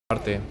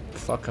party.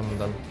 Fuck him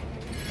then.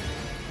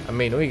 I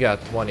mean, we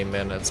got 20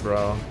 minutes,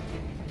 bro.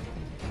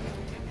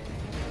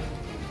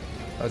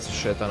 That's a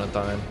shit ton of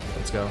time.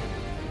 Let's go.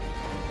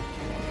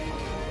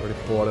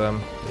 Report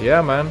them.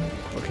 Yeah, man.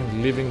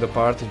 Fucking leaving the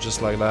party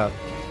just like that.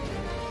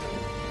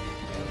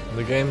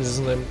 The game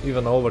isn't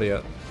even over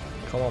yet.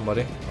 Come on,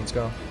 buddy. Let's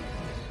go.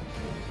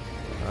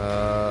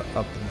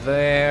 Up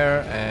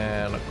there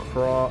and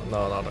across.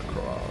 No, not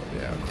across.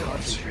 Yeah,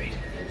 across.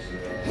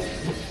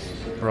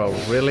 Bro,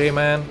 really,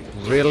 man?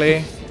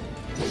 Really?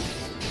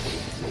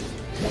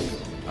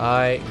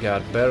 I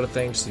got better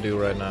things to do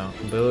right now.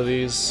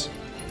 Abilities.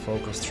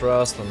 Focus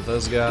thrust on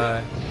this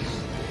guy.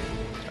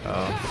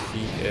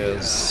 He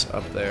is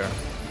up there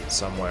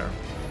somewhere.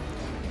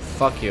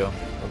 Fuck you.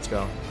 Let's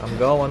go. I'm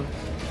going.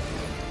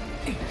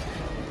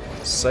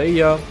 See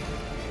ya.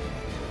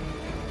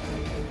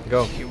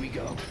 Go. Here we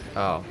go.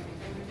 Oh.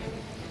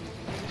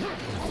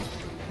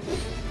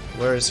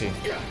 Where is he?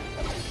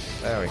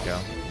 There we go.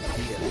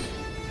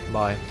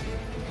 Bye.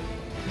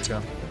 Let's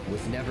go.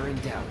 With never in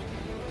doubt.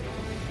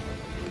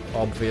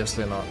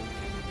 Obviously not.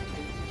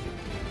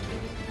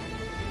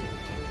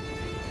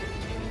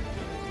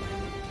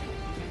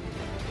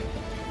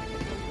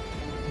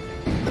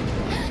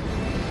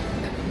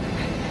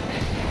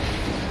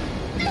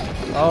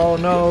 Oh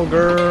no,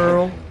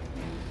 girl!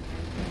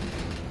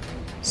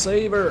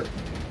 Save her!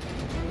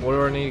 Where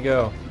do I need to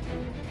go?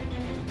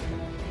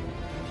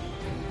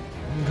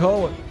 I'm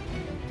going.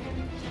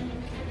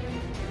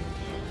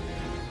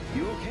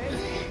 You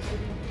okay?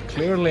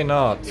 Clearly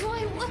not. Do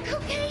I look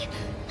okay?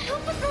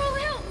 Help a girl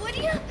out, would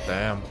you?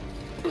 Damn.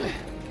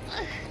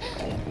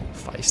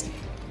 Feisty.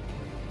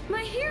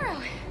 My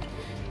hero.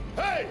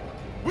 Hey!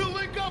 We'll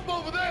link up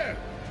over there!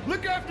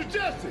 Look after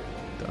Jesse!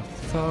 The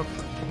fuck?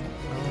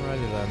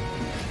 Alrighty then.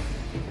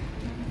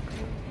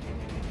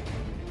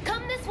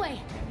 Come this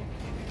way.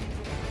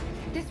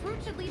 This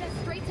route should lead us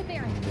straight to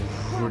Barret.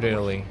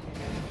 Really?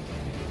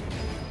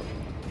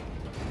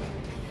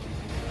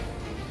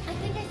 I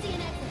think I see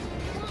an exit.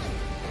 Come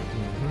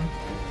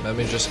on. Let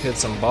me just hit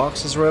some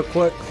boxes real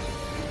quick.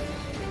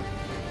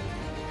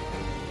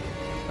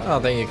 I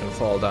don't think you can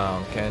fall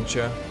down, can't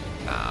you?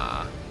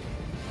 Nah.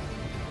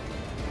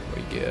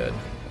 We good.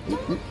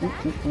 Don't look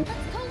back.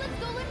 Let's go, let's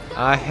go, let's go.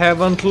 I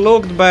haven't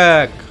looked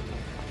back.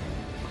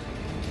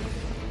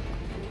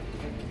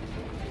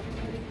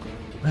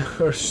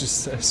 She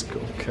says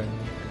cocaine.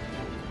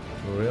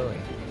 Really?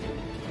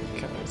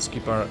 Okay, let's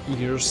keep our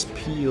ears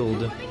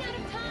peeled. We're running out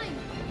of time.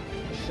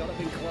 Shut up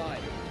and Clyde.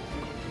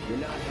 You're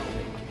not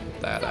helping.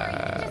 That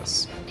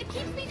ass. It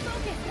keeps me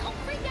focused. I'll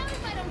freak out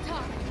if I don't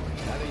talk.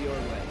 Have it your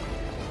way.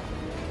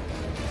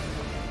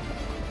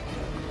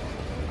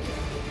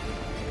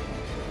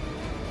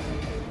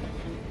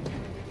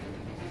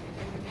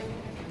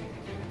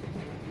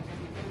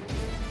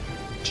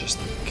 Just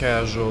a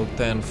casual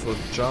 10-foot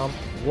jump.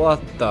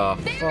 What the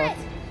fuck?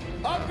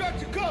 I've got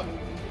you covered!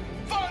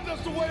 Find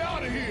us a way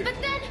out of here! But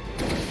then,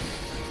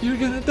 You're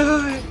gonna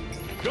die.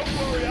 Don't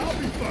worry, I'll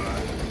be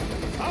fine.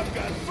 I've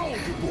got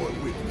Soldier Boy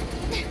with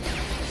me.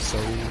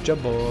 Soldier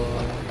boy.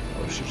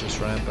 Oh, she just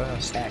ran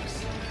past.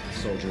 X,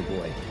 Soldier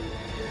Boy.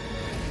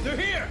 They're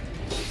here!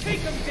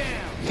 Take them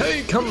down!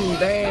 Take him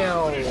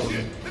down.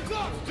 The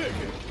clock's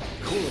ticking!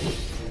 Cool.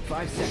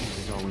 5 seconds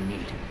is all we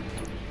need.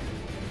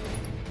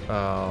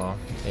 Oh,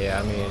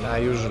 yeah. I mean,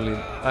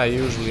 I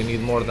usually need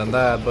more than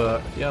that,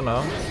 but you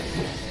know,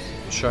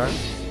 sure.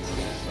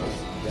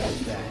 That's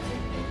that.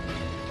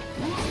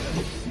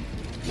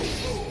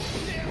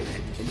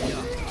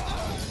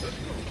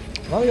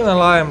 Not gonna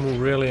lie, I'm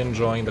really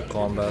enjoying the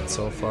combat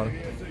so far.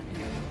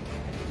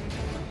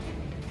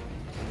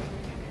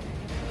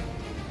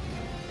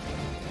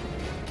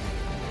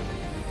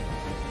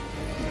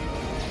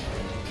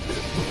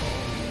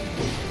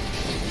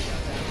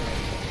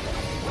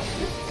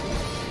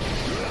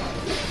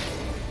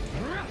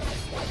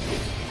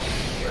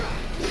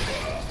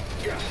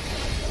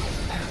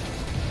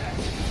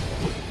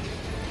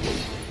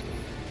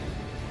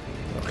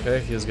 Okay,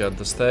 he's got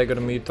the stagger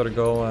meter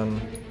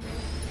going.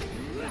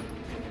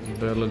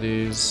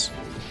 Abilities.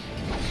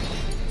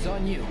 It's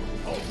on you.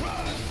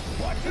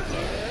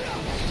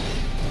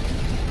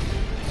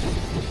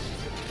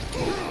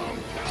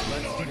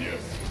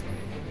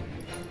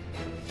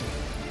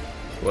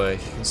 Wait,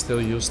 he can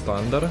still use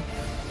thunder?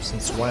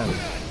 Since when?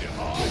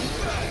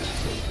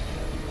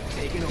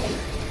 Taking over.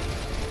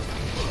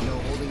 No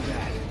holding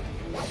back.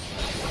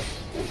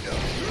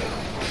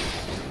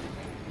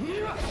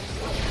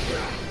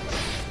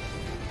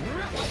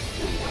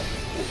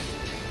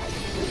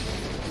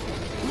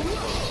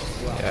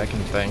 Yeah, I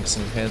can tank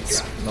some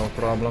hits, no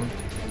problem.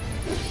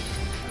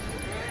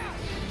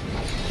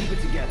 Keep it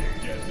together.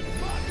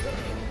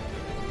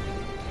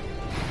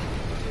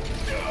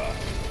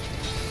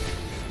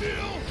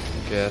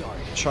 Get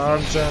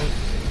charging.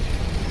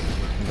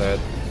 Dead.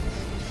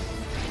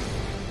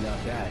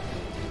 Not bad.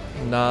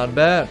 Not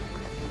bad.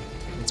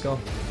 Let's go.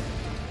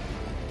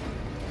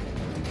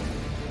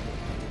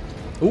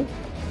 Ooh,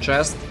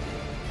 chest.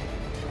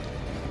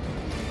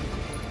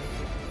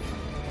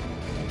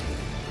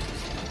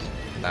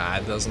 Nah,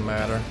 it doesn't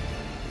matter.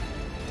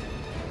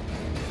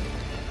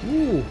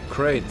 Ooh,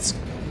 crates.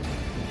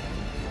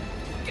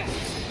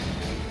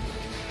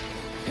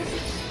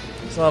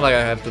 It's not like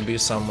I have to be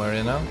somewhere,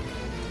 you know?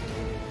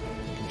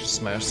 I can just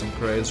smash some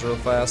crates real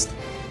fast.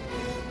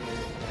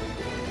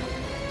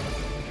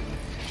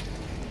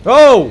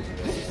 Oh!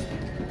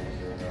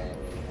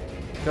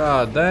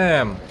 God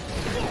damn.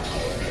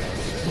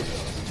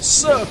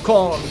 Suck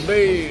on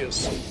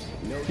these.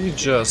 He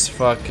just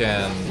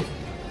fucking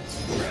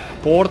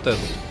ported.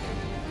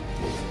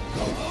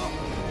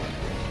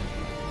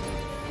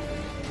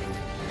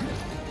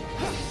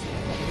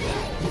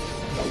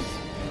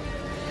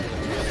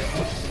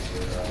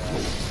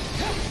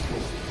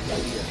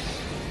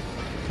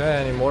 Okay,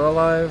 any more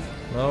alive?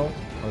 No?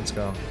 Let's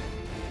go.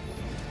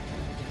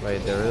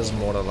 Wait, there is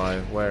more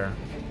alive. Where?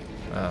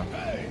 Oh.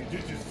 Hey,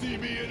 did you see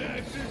me in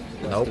action?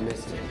 Nope.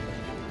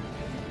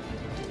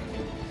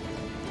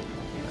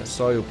 I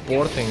saw you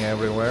porting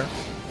everywhere.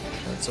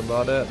 That's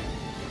about it.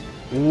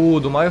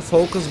 Ooh, do my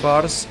focus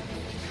bars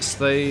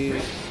stay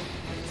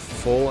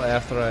full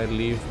after I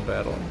leave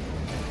battle?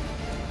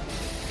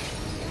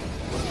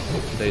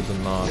 They do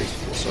not,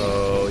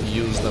 so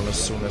use them as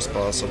soon as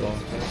possible.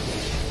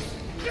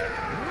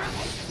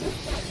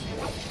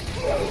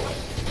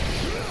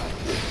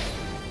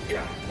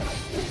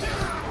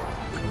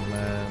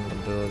 Command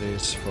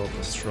abilities,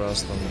 focus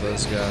thrust on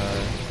this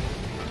guy.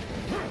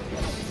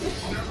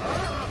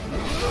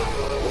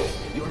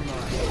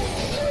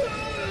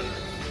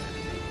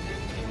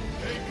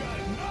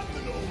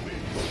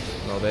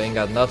 No, they ain't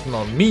got nothing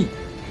on me.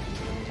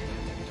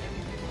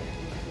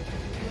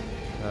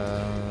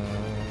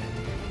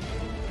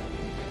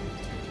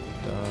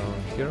 Down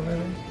here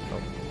maybe?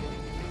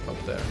 Oh,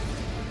 up there.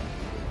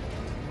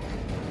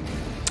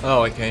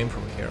 Oh, I came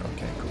from here.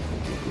 Okay, cool.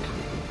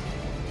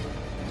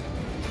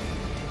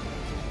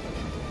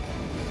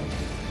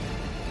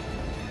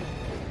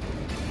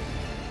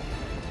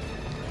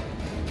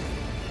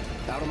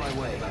 Out of my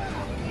way.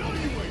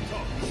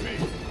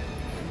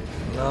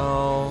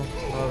 No,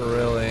 not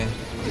really.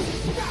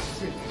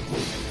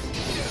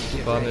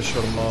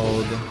 Punisher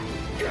mode,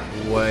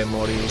 way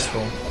more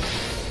useful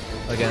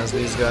against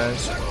these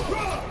guys.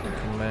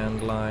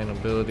 Command line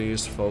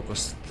abilities,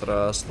 focus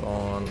thrust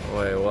on.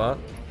 Wait, what?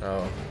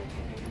 Oh,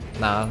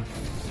 nah.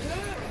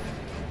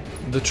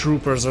 The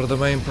troopers are the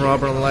main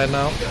problem right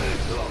now.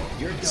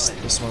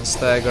 This one's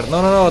staggered.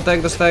 No,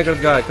 attack the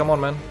staggered guy. Come on,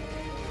 man.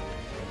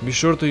 Be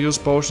sure to use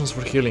potions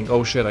for healing.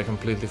 Oh shit, I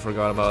completely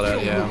forgot about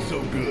that. Yeah.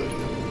 So good.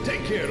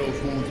 Take care of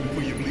those wounds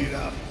before you bleed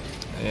out.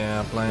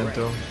 Yeah, plan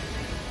to.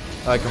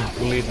 I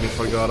completely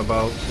forgot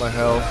about my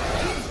health.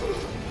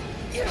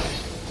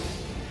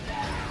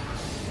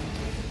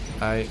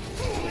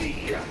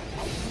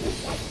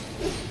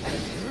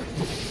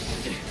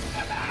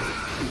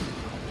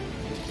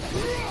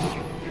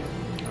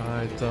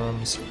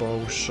 Items,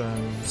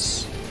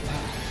 potions.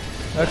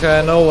 Okay,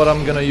 I know what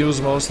I'm gonna use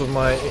most of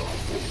my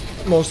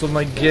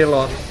gil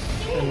on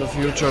in the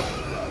future.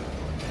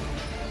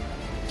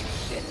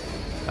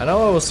 I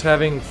know I was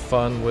having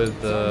fun with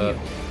the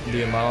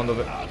amount of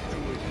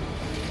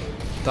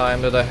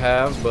time that I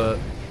have, but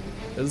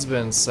it's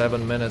been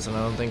 7 minutes and I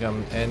don't think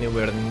I'm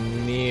anywhere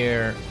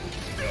near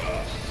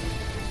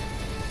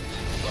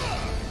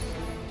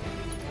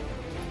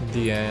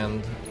the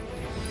end.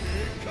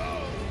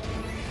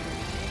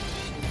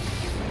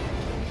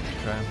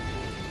 Okay.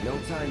 No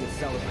time to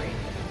celebrate.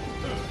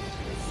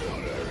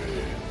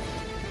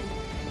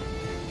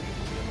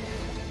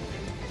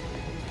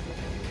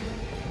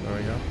 There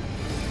we go.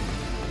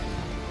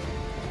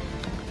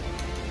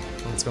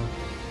 Let's go.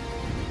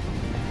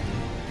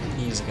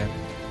 Easy again.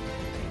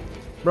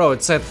 Bro,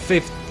 it said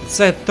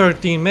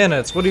 13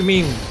 minutes. What do you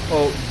mean?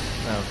 Oh,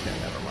 okay,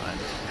 never mind.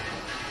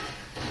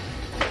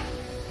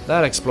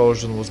 That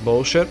explosion was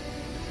bullshit.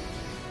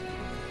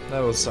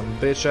 That was some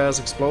bitch ass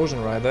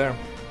explosion right there.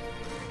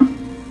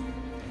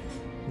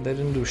 They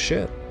didn't do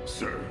shit.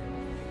 Sir.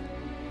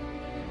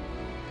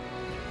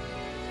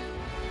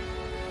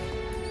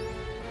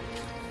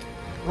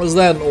 Was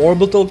that an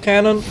orbital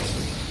cannon?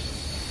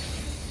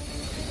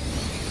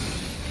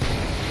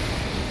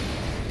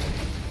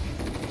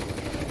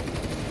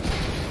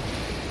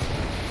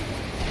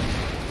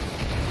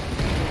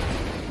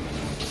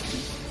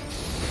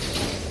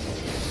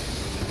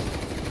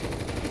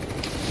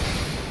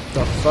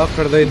 The fuck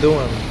are they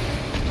doing?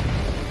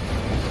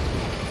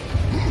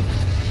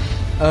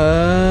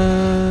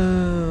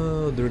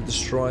 Oh, they're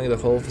destroying the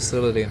whole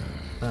facility.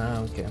 Ah,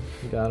 okay,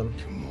 got him.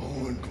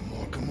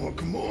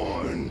 Come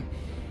on.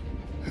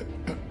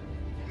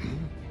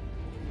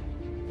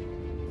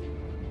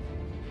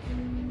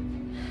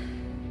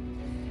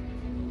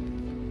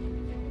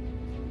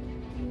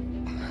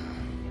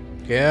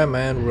 Yeah,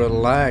 man,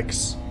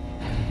 relax.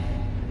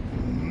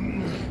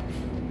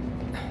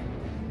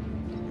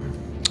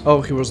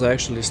 Oh, he was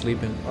actually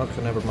sleeping.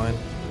 Okay, never mind.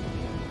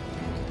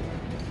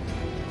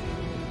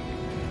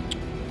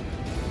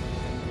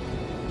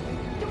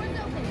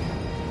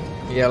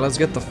 Yeah, let's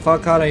get the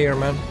fuck out of here,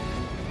 man.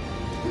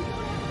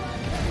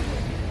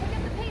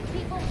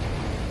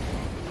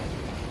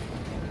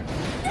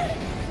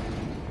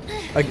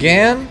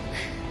 Again?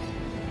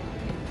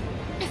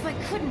 If I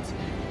couldn't,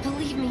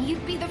 believe me,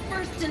 you'd be the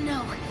first to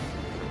know.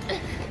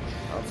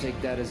 I'll take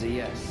that as a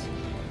yes.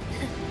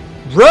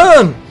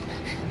 Run!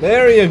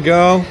 There you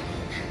go.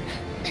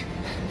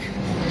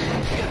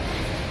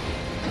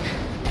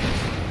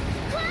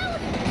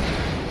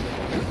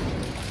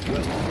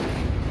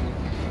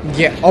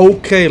 Yeah,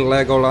 okay,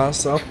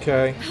 Legolas,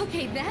 okay.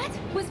 Okay, that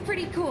was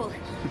pretty cool.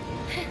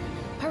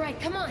 Alright,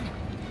 come on.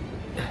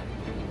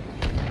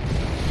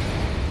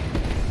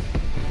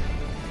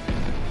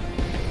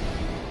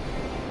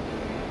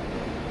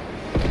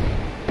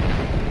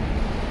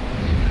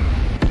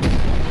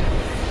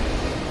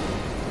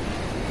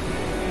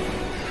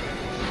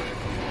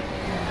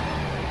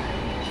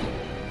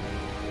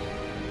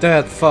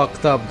 That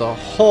fucked up the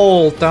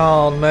whole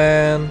town,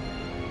 man.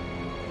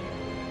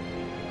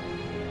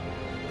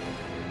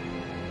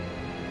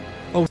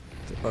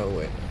 Oh,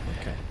 wait,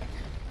 okay.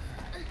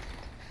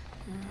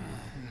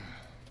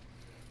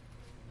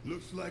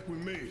 Looks like we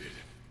made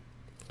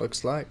it.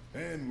 Looks like.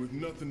 And with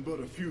nothing but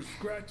a few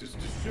scratches to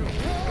show.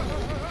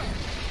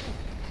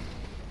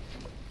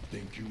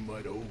 Think you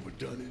might have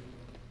overdone it?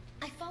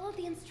 I followed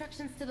the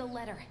instructions to the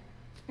letter.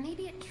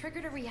 Maybe it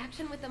triggered a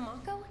reaction with the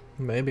Mako?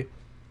 Maybe.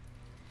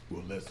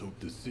 Well, let's hope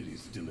the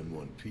city's still in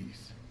one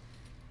piece.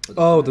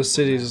 Oh, the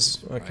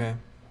city's... okay.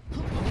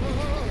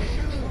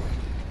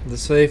 The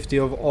safety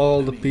of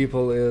all the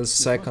people is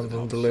second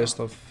in the list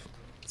of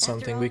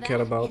something we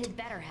care about.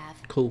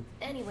 Cool.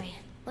 Anyway,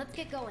 let's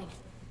get going.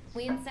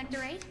 We in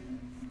Sector 8?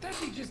 That'd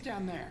be just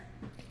down there.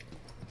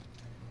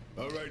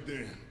 All right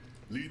then,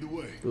 lead the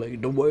way.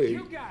 Lead the way.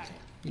 You got it.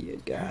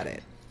 You got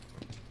it.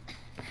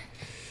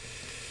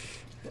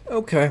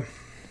 Okay.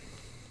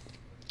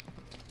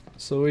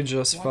 So we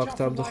just Watch fucked out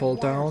for up the live whole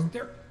wires. town.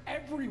 They're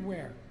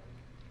everywhere.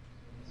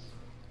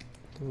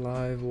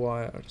 Live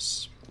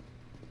wires.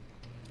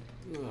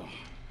 Ugh.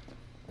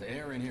 The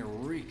air in here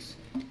reeks.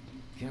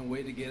 Can't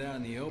wait to get out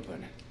in the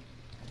open.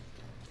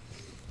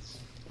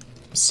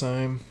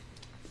 Same.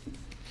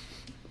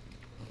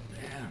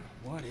 Man,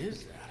 what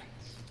is that?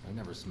 I've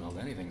never smelled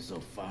anything so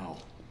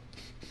foul.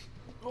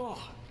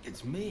 Oh,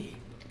 it's me.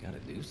 Gotta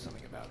do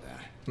something about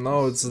that.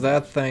 No, it's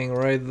that thing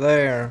right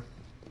there.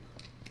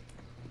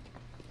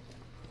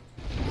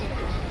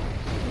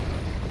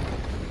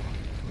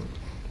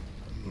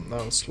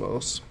 That was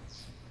close.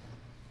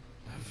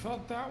 I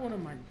felt that one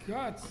in my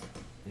guts.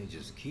 They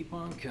just keep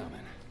on coming.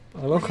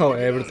 I love how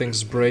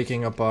everything's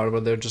breaking apart,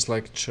 but they're just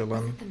like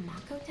chilling. The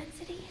Mako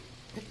density?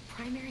 The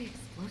primary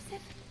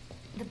explosive?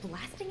 The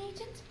blasting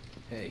agent?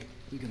 Hey,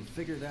 we can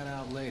figure that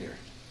out later.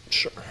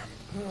 Sure.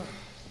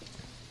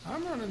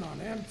 I'm running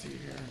on empty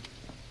here.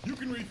 You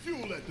can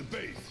refuel at the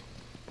base.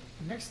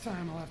 Next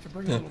time I'll have to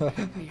bring a little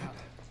pick-me-up.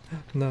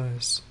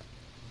 Nice.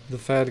 The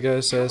fat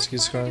guy says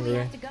he's How far do we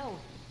hungry. have to go?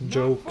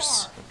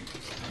 Jokes. Not far.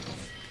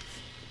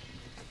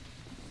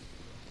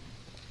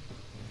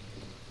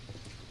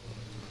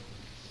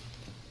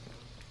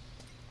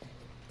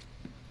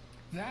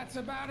 That's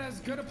about as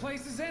good a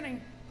place as any.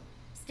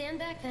 Stand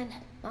back then.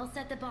 I'll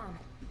set the bomb.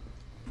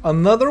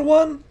 Another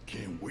one?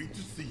 Can't wait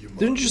to see you.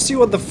 Didn't you see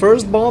what the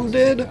first bomb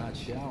did? Hot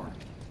shower.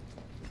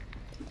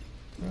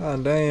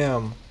 God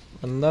damn.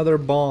 Another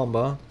bomb,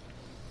 huh?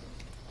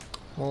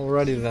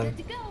 Alrighty then. Good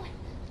to go.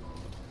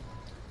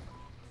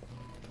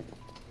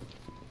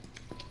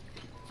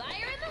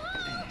 Fire in the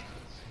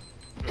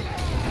hole!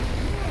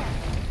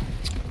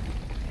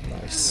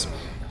 Nice.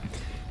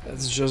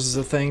 That's just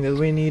the thing that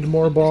we need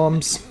more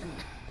bombs.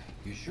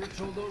 You sure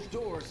told those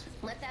doors.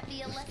 Let that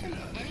be a lesson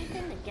for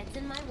anything that gets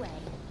in my way.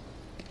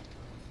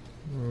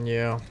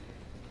 Yeah.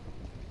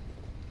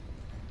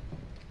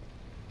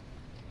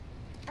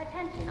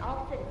 Attention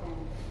all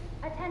citizens.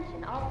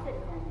 Attention all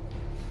citizens.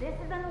 This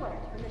is an alert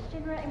from the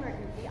Shinra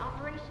Emergency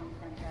Operations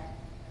Center.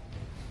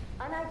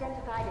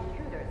 Unidentified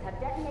intruders have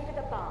detonated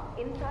a bomb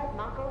inside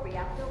Mako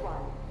Reactor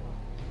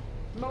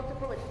 1.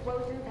 Multiple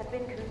explosions have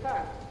been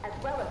confirmed, as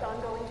well as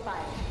ongoing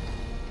fire.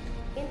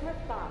 In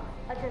response,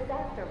 a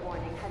disaster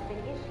warning has been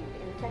issued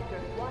in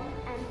Sectors 1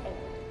 and 8.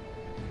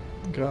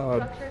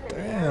 God Structures in the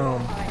area damn. are at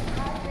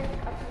high risk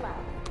of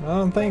collapse. I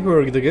don't think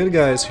we're the good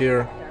guys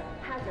here.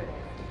 Hazardous.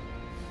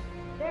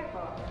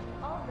 Therefore,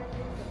 all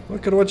residents of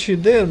Look at what she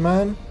did,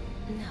 man.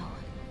 No.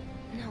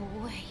 No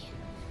way.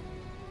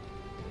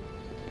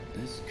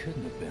 This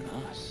couldn't have been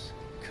us,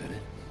 could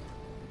it?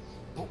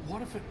 But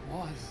what if it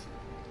was?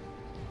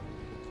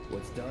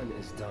 What's done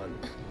is done.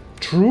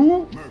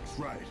 True? Merc's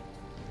right.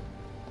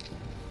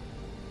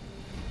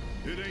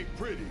 It ain't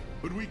pretty,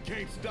 but we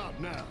can't stop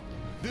now.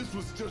 This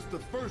was just the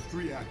first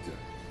reactor.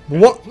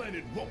 What? The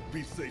planet won't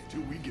be safe till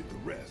we get the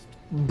rest.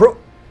 Bro.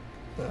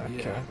 Okay.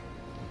 Yeah.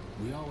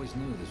 We always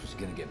knew this was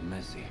gonna get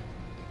messy.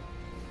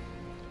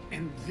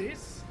 And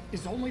this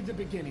is only the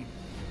beginning.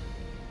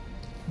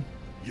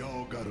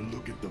 Y'all gotta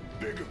look at the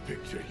bigger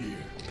picture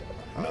here.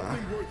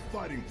 Nothing worth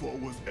fighting for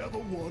was ever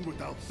won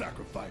without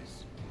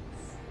sacrifice.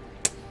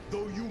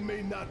 Though you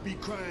may not be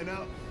crying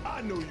out,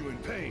 I know you're in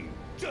pain,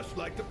 just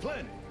like the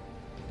planet.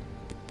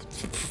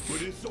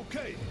 But it's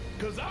okay,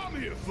 cause I'm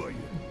here for you.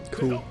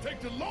 Cool. To help take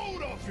the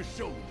load off your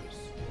shoulders.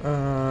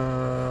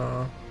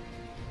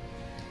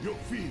 Your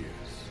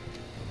fears,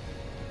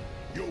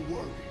 your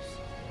worries,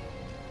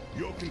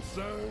 your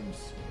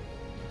concerns,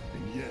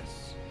 and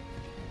yes,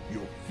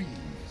 your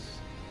feelings.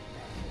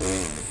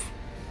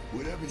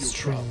 Whatever your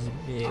problem,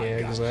 Yeah,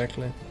 I got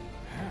exactly.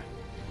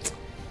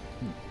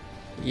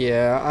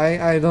 Yeah,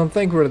 I don't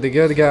think we're the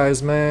good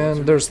guys,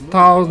 man. There's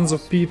thousands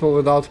of people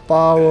without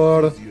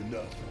power. you. Easy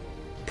enough.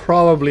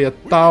 Probably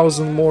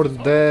 1,000 more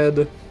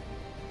dead.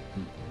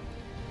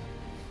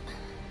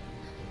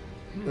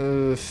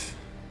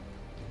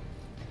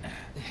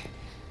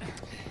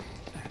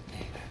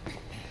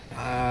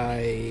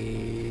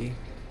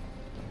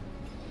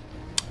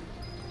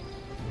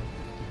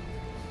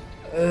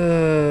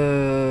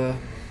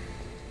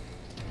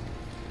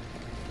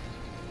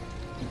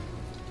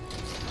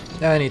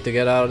 I need to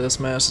get out of this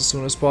mess as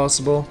soon as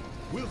possible.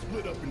 We'll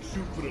split up and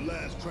shoot for the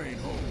last train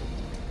home.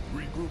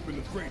 Regroup in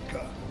the freight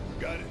car.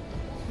 Got it?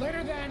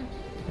 Later then.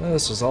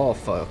 This is all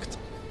fucked.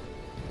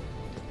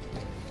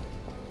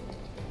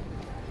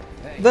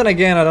 Then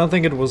again, I don't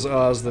think it was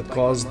us that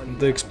caused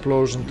the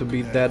explosion to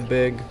be that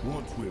big.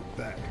 Once we're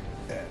back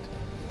at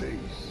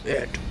base.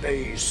 At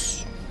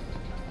base.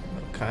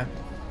 Okay.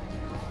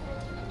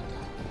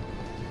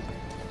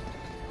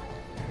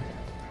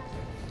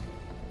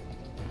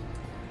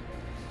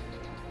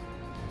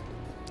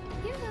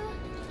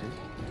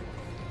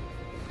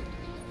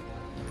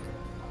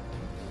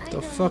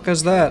 The fuck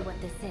is that? What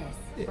this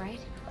is, right?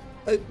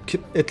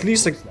 At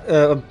least,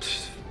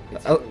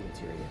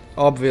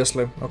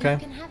 obviously, okay. You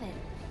can have it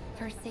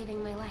for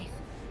saving my life.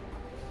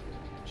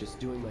 Just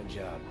doing my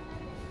job.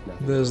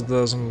 This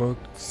doesn't look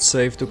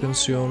safe to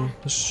consume.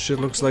 This shit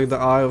looks like the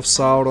Eye of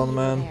Sauron,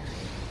 man.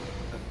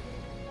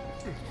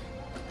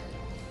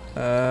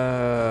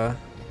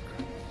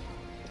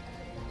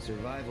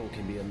 Survival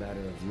can be a matter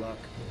of luck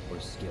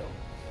or skill.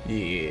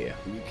 Yeah.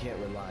 You can't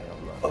rely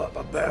on luck. I'm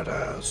a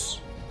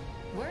badass.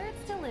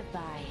 Words to live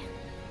by.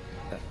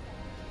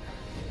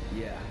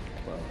 Yeah,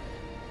 well,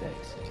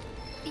 thanks.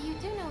 You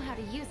do know how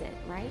to use it,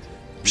 right?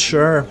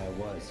 Sure. I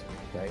was,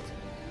 right?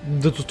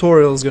 The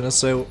tutorial is gonna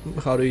say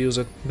how to use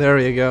it. There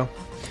you go.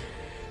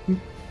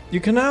 You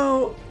can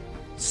now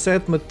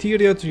set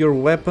materia to your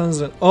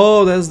weapons and...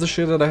 Oh, that's the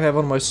shit that I have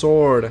on my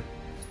sword.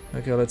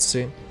 Okay, let's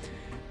see.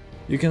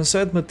 You can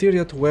set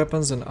materia to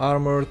weapons and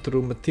armor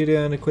through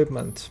materia and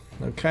equipment.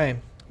 Okay.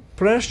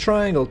 Press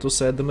triangle to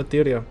set the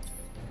materia.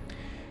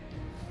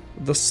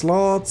 The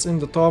slots in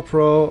the top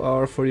row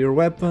are for your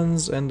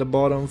weapons and the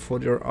bottom for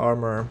your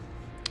armor.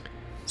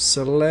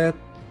 Select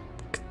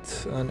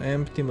an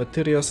empty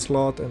materia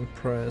slot and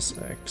press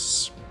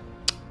X.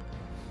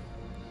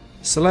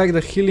 Select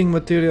the healing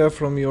materia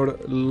from your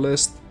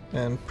list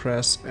and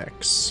press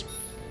X.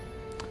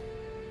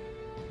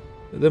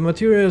 The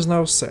materia is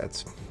now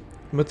set.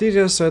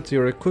 Materia set to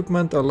your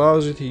equipment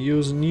allows you to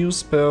use new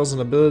spells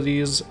and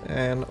abilities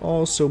and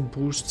also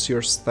boosts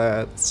your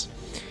stats.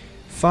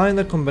 Find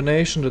a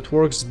combination that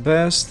works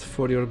best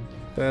for your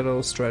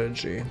battle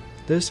strategy.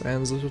 This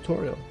ends the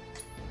tutorial.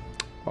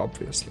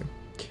 Obviously.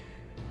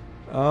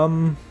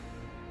 Allows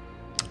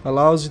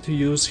you to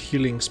use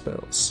healing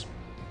spells.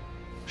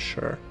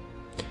 Sure.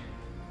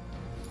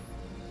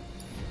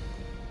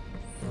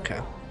 Okay.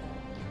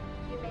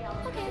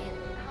 Okay,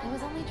 I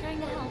was only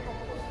trying to help.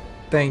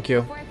 Thank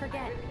you. Before I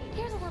forget,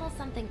 here's a little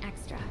something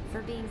extra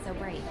for being so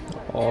brave.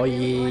 Oh That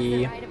really was the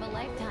yeah. ride of a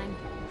lifetime.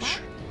 Well,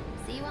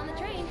 see you on the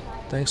train.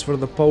 Thanks for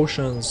the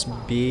potions,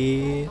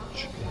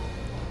 bitch.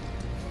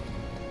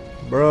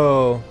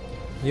 Bro,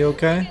 you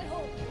okay?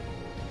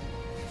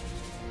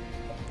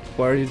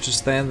 Why are you just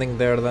standing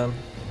there then?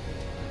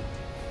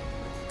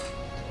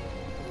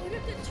 The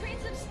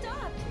trains have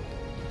stopped.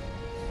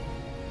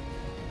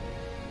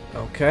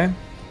 Okay.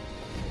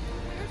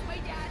 Where's my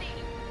daddy?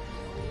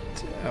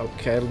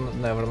 Okay,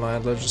 never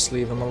mind, let's just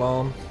leave him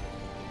alone.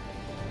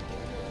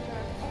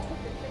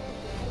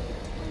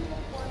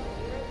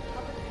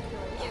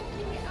 Get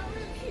me out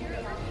of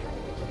here.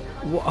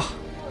 Wha-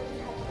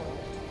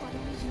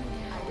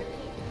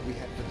 We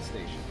head for the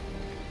station.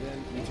 Then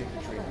we take the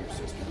train to your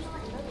sister's.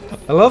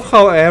 I love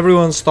how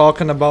everyone's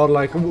talking about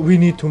like, we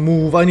need to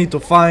move, I need to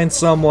find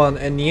someone,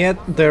 and yet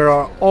they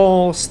are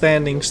all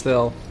standing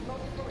still.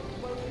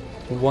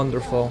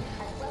 Wonderful.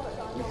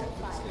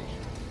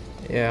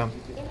 Yeah.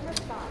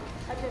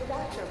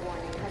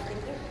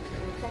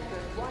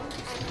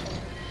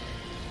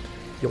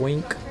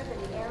 Yoink.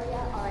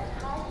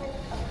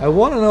 I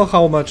want to know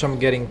how much I'm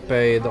getting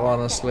paid,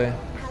 honestly.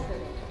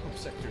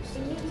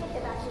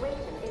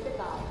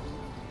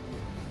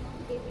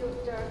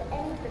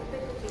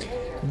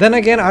 Then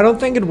again, I don't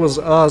think it was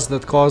us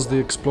that caused the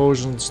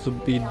explosions to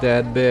be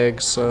that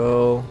big,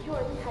 so...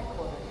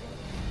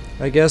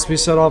 I guess we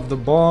set off the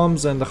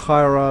bombs and the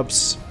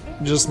higher-ups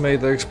just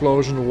made the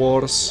explosion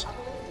worse.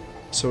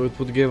 So it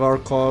would give our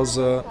cause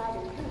Cloud,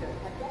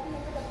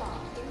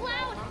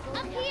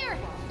 up here!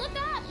 Look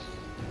up!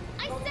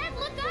 I said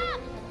look up!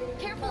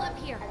 Careful up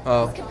here.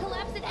 Oh. This could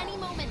collapse at any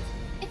moment.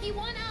 If you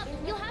want up,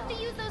 you'll have to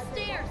use those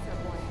stairs.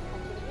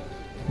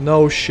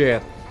 No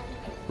shit.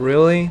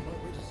 Really?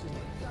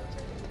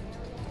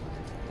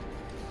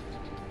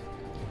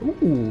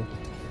 Ooh.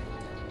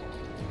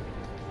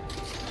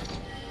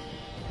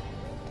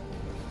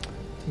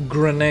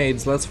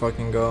 Grenades, let's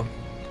fucking go.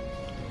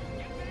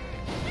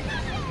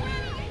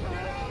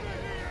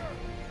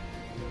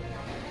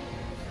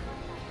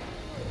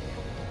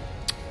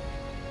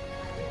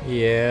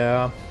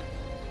 Yeah.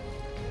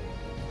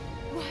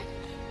 What?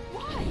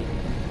 Why?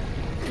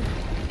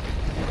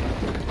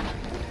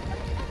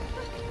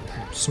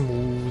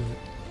 Smooth.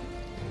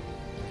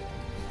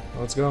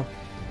 Let's go.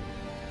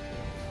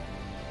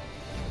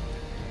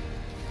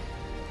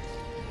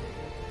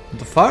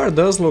 The fire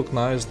does look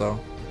nice though.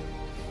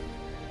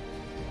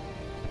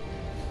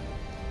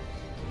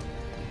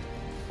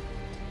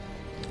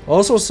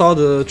 Also saw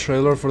the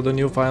trailer for the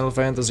new Final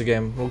Fantasy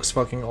game. Looks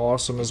fucking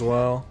awesome as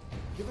well.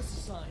 Give us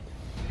a sign.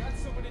 Got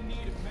someone in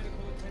need of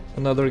medical attention.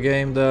 Another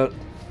game that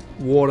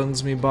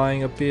warrants me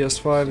buying a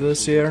PS5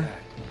 this year.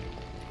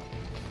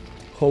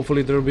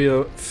 Hopefully there'll be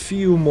a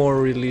few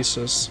more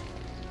releases.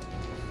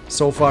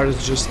 So far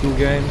it's just 2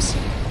 games.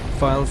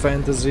 Final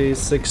Fantasy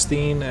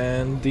 16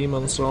 and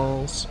Demon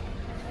Souls.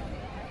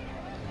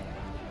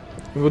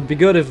 It would be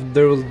good if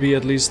there would be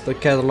at least a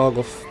catalog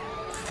of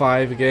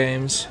 5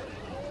 games.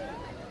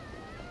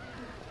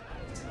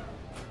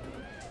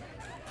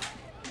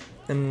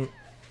 And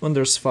when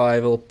there's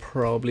 5, I'll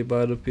probably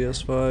buy the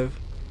PS5.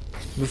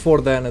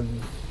 Before then, it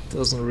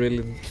doesn't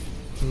really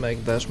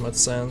make that much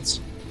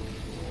sense.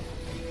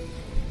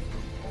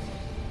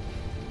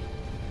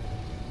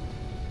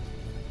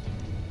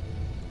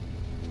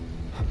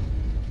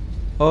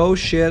 Oh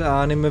shit,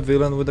 anime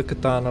villain with a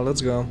katana,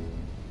 let's go.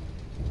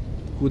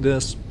 Who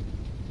this?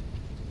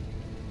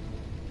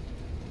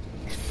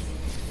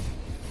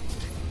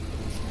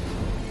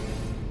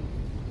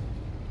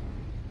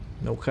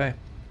 Okay.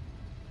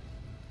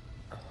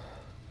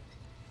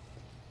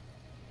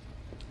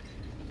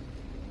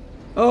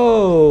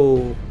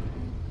 Oh,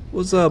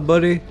 what's up,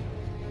 buddy?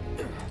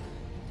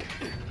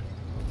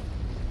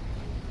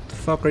 The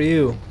fuck are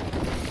you?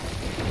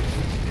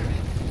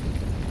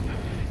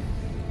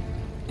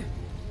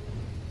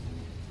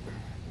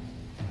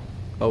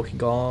 Oh, he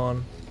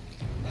gone.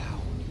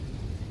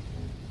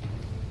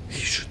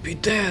 He should be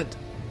dead.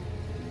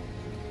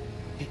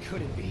 He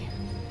couldn't be.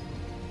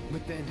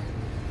 But then...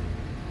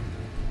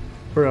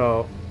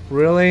 Bro,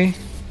 really?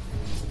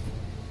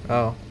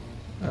 Oh,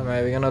 I'm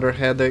having another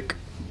headache.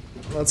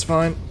 That's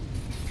fine.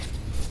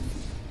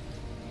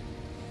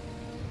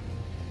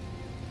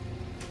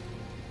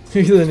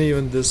 He didn't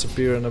even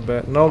disappear in a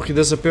bed. No, he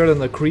disappeared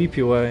in a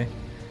creepy way.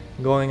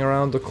 Going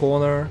around the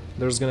corner.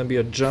 There's gonna be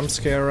a jump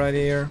scare right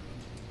here.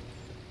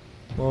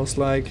 Most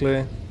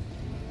likely.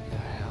 The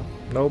hell?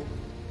 Nope.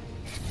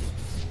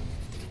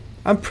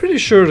 I'm pretty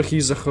sure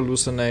he's a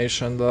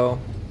hallucination though.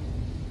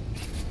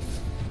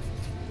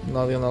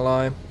 Not gonna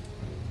lie.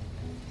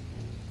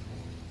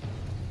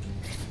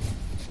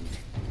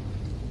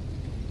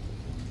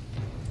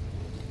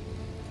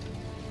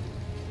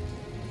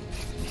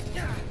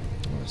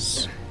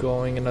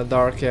 Going in a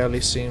dark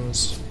alley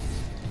seems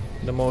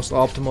the most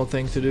optimal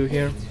thing to do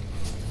here.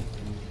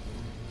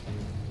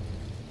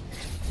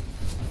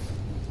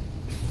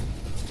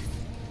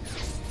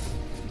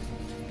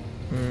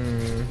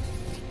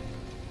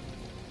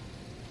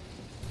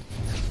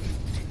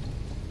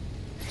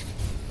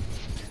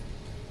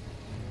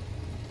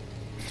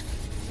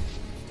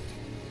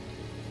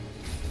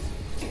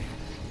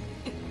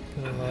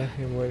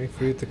 I'm waiting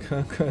for you to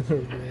kind of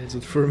ruins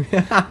it for me.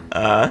 You're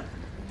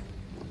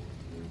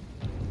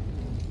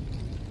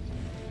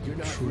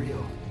not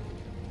real.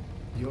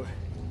 You're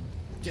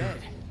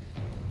dead.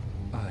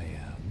 I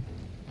am.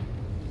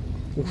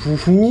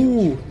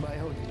 Ooh. My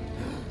own.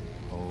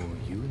 Oh,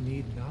 you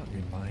need not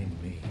remind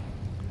me.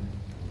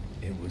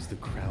 It was the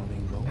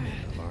crowning moment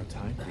of our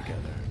time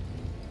together.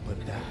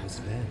 But that was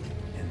then,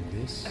 and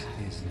this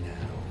is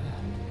now.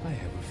 I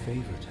have a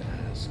favor to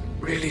ask.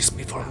 Release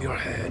me from your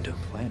head. The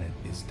planet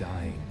is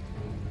dying.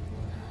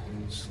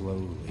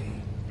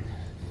 Slowly.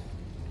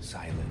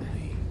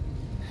 Silently.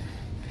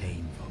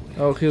 Painfully.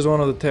 Oh, he's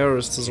one of the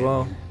terrorists as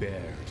well. Can you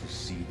bear to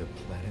see the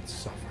planet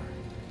suffer.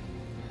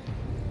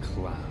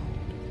 Cloud.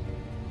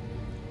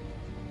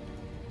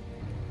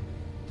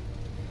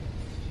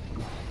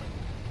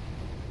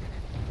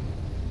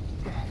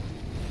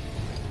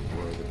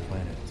 Were the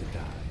planet to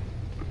die,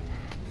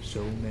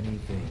 so many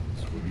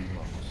things would be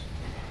lost.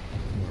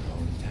 Your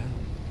hometown,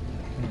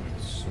 it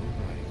was so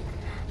bright.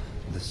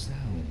 The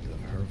sound of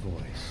her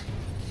voice,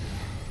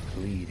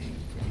 pleading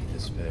for me to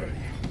spare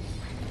you.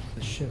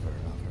 The shiver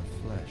of her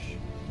flesh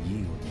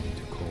yielding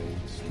to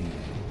cold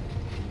steel.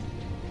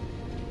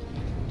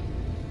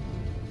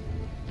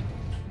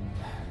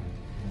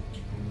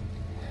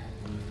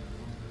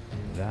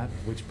 That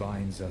which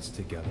binds us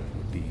together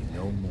would be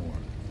no more,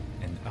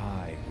 and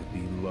I would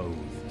be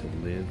loath to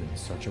live in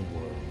such a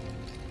world,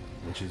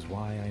 which is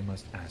why I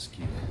must ask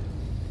you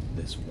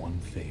this one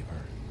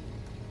favor.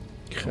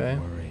 Okay.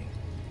 Don't worry,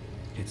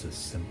 it's a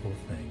simple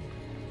thing.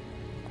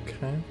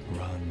 Okay.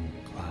 Run,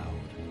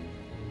 Cloud.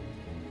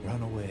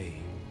 Run away.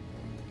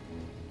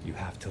 You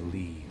have to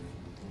leave.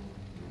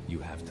 You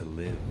have to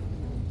live.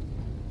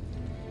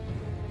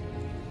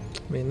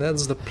 I mean,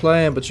 that's the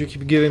plan, but you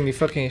keep giving me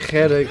fucking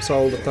headaches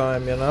all the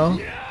time, you know?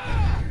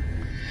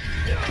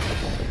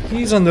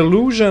 He's an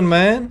illusion,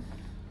 man.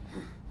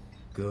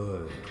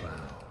 Good,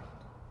 Cloud.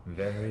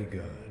 Very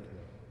good.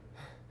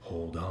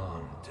 Hold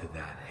on to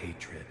that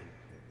hatred.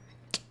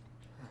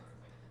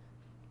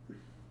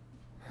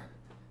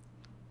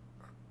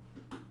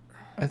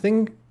 I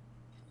think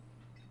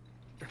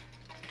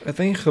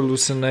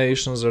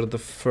hallucinations are the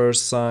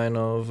first sign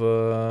of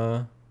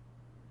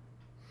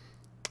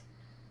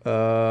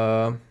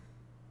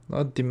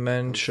not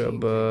dementia,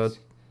 but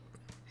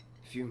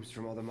fumes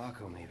from all the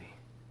Mako, maybe.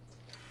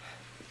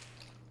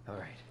 All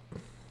right,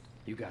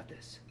 you got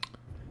this.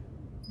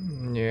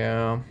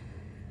 yeah.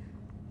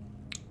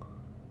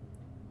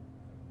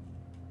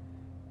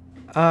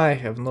 I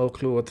have no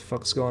clue what the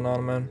fuck's going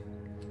on, man.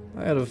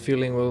 I had a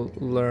feeling we'll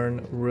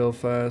learn real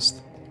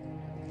fast.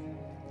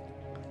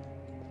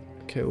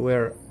 Okay,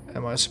 where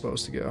am I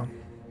supposed to go?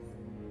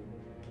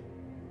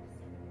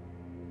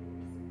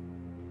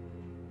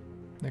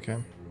 Okay.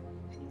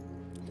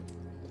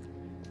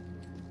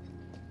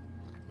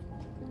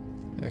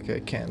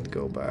 Okay, can't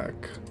go back.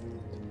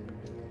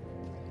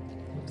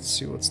 Let's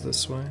see what's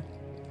this way.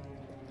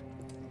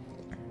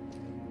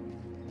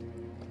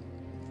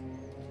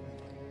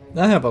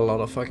 I have a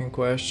lot of fucking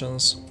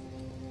questions.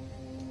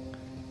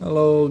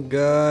 Hello,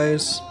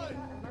 guys. I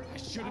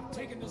should have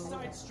taken the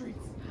side streets.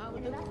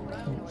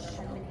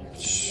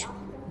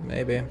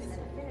 Maybe. The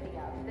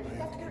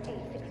Sector 8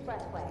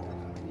 Expressway.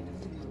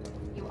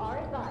 You are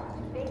advised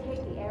to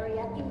vacate the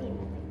area immediately.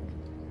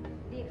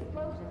 The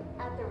explosions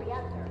at the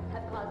reactor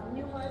have caused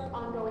numerous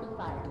ongoing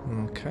fires.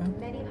 Okay.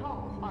 Many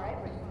homes are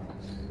at risk.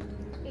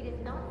 It is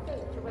not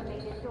safe to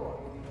remain indoors.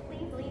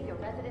 Please leave your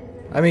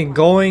residences. I mean,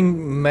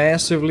 going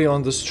massively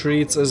on the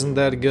streets isn't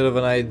that good of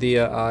an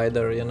idea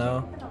either, you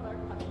know?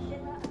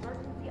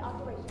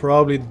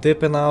 Probably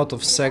dipping out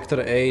of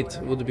Sector 8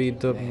 would be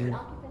the...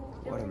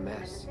 What a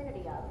mess.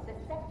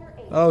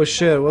 Oh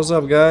shit, what's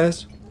up,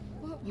 guys?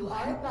 You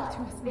are advised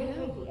to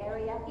vacate the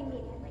area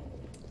immediately.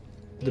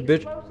 The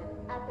bitch...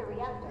 Explosions at the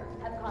reactor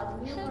have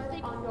caused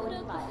numerous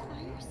ongoing fires.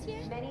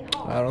 Many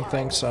homes I don't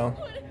think so.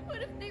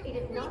 What if they It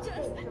is not reach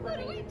us? safe to What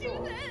do remain we do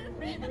indoors. then?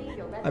 Please leave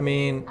your I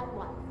mean, residences at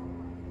once.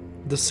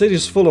 the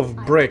city's full of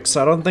bricks.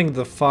 I don't think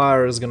the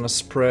fire is gonna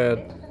spread.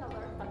 This is an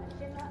alert from the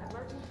Shinra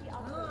Emergency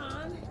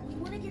Operations. We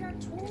want to get our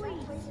toys.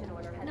 Evacuation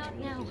order has Not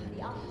been now. issued to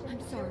the officer.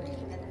 I'm sorry.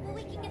 Well,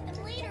 we can get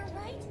them later,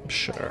 right?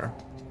 Sure.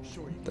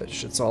 That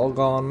shit's all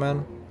gone,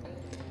 man.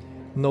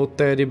 No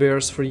teddy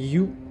bears for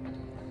you.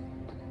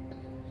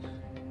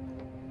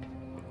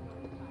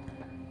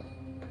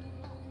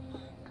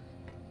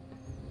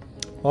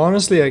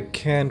 Honestly, I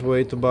can't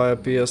wait to buy a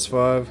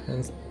PS5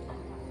 and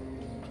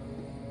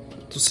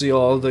to see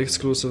all the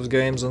exclusive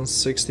games on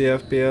 60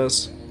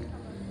 FPS.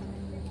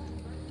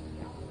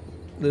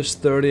 This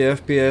 30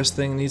 FPS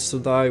thing needs to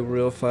die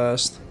real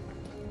fast.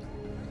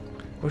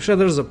 Oh shit,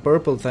 there's a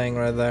purple thing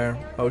right there.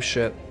 Oh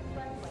shit.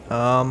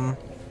 Don't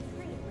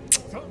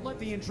let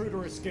the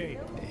intruder escape.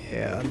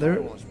 Yeah,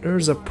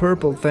 there's a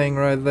purple thing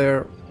right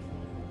there.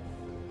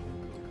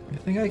 You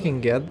think I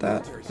can get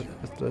that?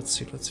 Let's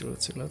see. Let's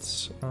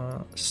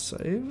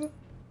save.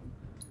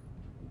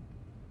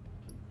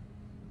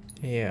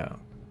 Yeah,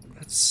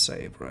 let's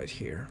save right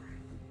here.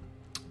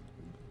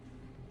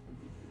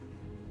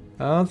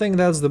 I don't think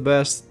that's the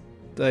best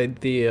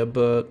idea,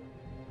 but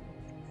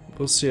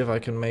we'll see if I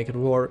can make it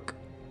work.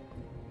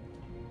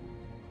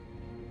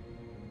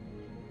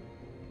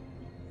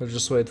 Let's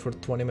just wait for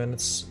 20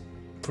 minutes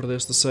for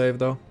this to save,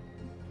 though.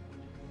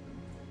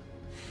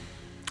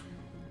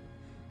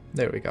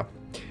 There we go.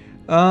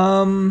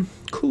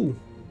 Cool.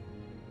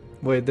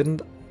 Wait,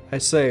 didn't I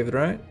saved,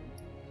 right?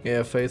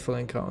 Yeah, Faithful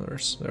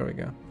Encounters. There we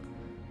go.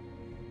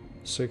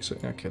 6.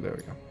 Okay, there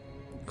we go.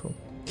 Cool.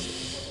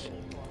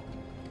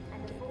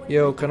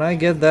 Yo, can I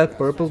get that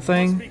purple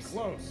thing?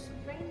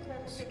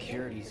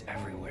 Security's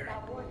everywhere.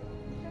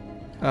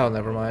 Oh,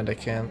 never mind. I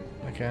can't.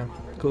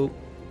 Cool.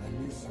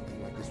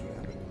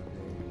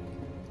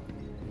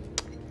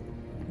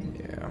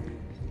 Yeah.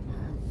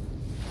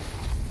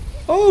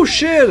 Oh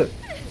shit!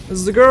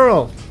 It's the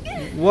girl.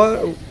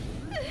 What?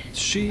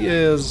 She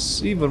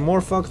is even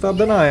more fucked up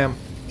than I am.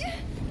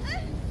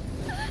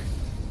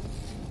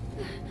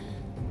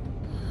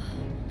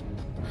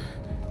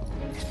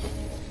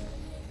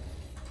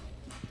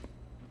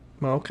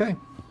 Okay,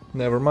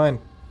 never mind.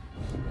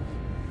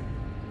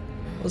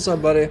 What's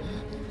up, buddy?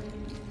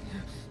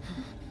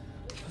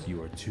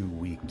 You are too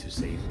weak to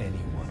save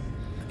anyone,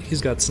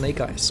 He's got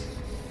snake eyes.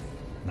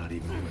 not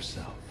even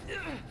yourself.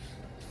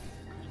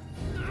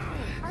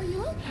 Are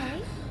you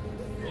okay?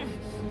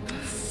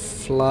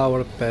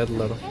 Flower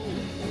peddler. Hey,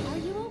 are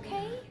you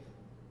okay?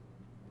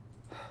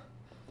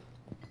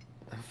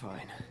 I'm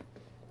fine.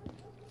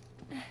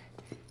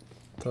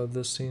 Thought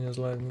this scene is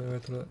like me.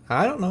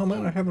 I don't know,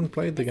 man. I haven't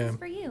played the This is game.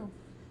 for you.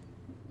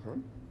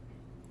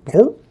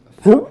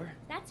 Flower?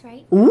 That's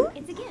right. Ooh?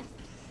 It's a gift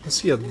Is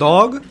he a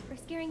dog? for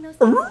scaring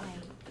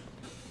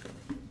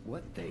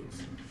What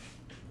things?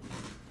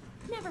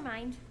 Never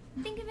mind.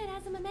 Think of it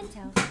as a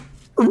memento.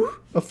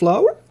 A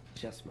flower?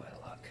 Just my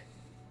luck.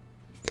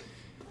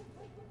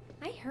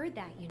 I heard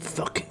that, you know.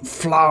 Fucking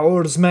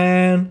flowers,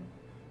 man.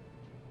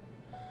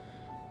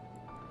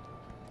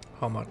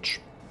 How much?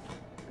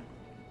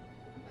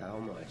 How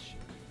much?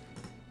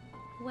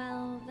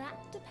 Well,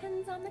 that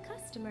depends on the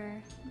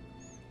customer.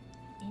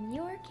 In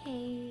your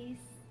case,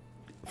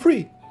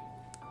 Free.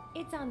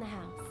 it's on the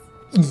house.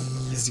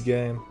 Easy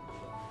game.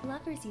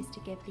 Lovers used to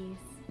give these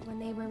when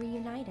they were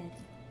reunited.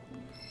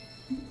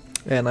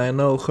 And I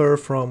know her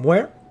from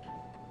where?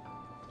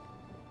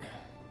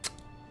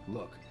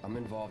 Look, I'm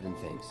involved in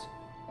things.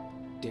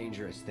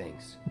 Dangerous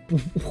things.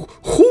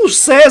 Who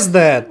says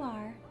that? You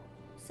are.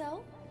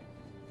 So?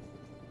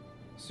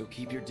 So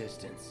keep your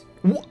distance.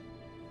 Wh-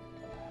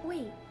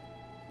 Wait,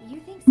 you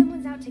think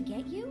someone's out to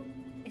get you?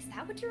 Is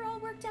that what you're all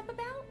worked up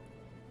about?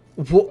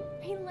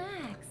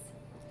 Relax.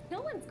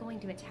 No one's going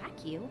to attack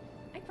you.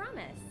 I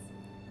promise.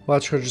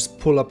 Watch her just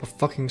pull up a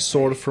fucking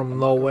sword from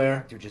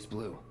nowhere. They're just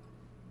blue.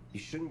 You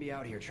shouldn't be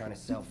out here trying to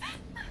sell.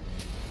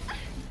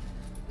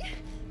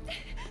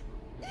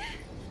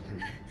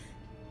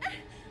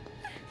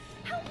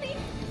 Help me!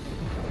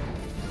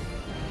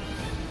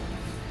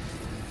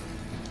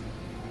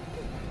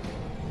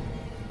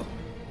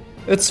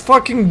 It's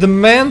fucking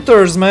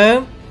Dementors,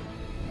 man.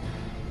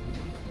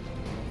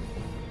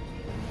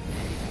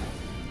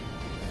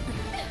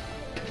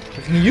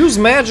 I can use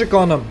magic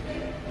on them.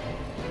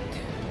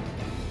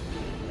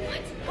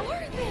 What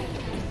are they?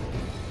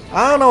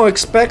 I don't know,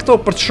 Expecto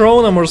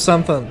Patronum or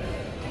something.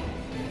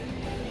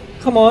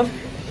 Come on.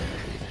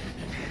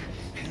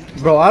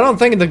 Bro, I don't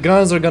think the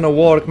guns are gonna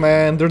work,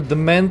 man. There are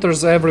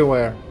Dementors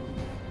everywhere.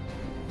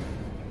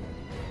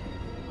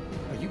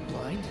 Are you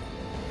blind?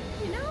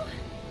 You know,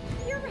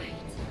 you're right.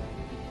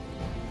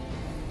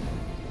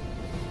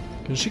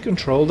 Can she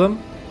control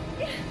them?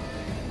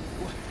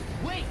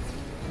 Wait!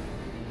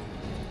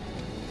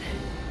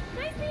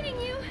 Nice meeting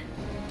you.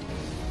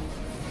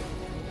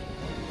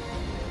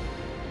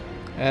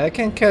 I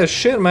can't catch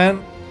shit,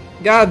 man.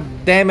 God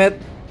damn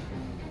it.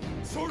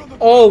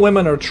 All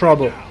women are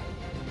trouble.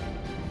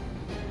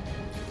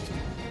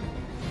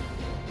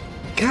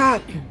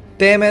 God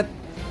damn it.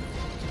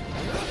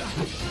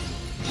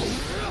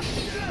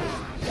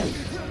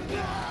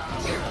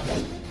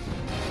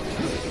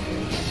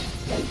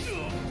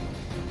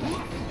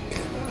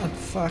 God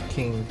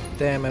fucking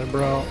damn it,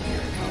 bro.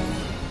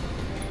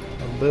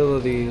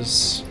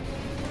 Abilities.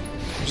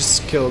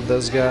 Just killed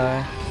this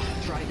guy.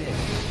 Try this.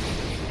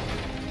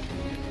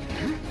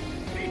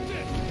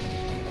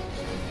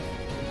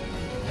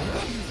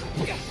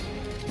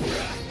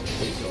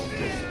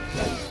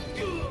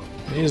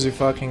 Easy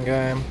fucking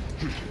game.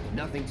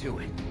 Nothing to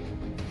it.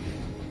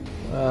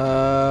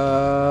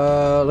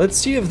 Let's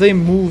see if they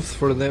moved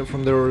from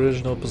their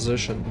original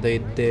position. They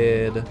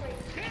did.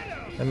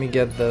 Let me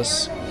get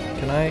this.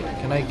 Can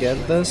I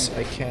get this?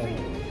 I can't.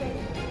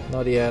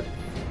 Not yet.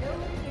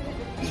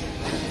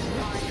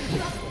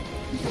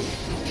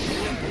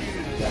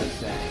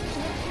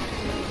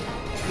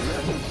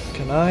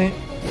 Can I?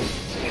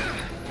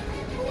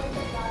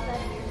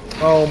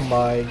 Oh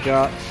my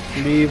god.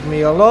 Leave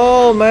me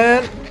alone,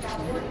 man.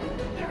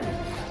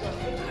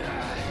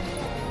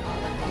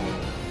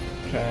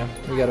 Okay,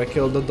 we gotta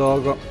kill the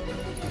dog.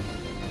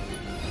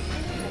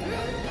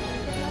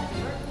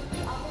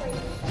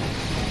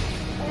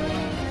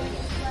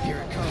 Here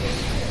it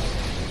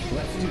comes.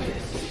 Let's do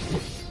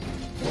this.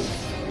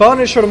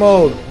 Punisher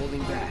mode.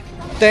 Holding back.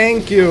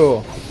 Thank you.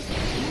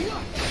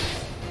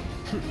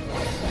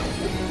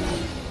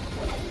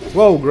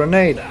 Whoa,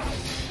 grenade.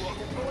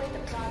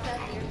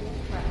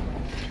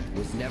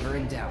 Was never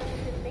in doubt.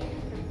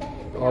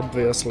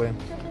 Obviously.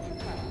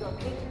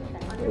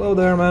 Hello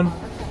there, man.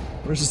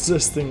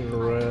 Resisting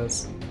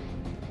arrest.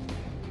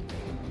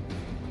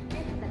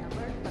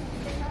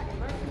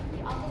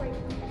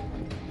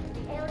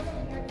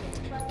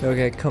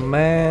 Okay,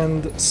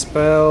 command,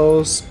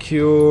 spells,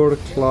 cure,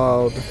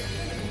 cloud.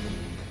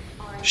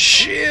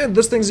 Shit,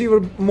 this thing's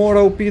even more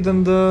OP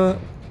than the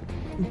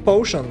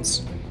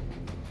potions.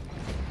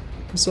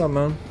 What's up,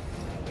 man?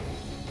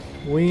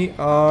 We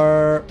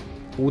are...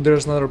 Ooh,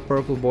 there's another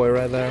purple boy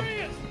right there.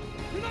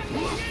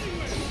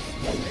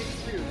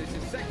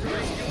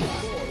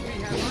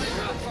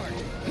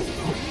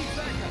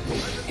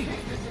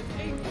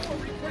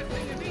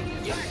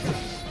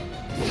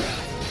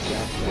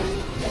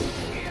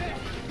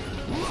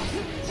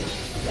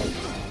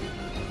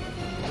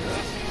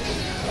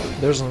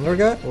 There's another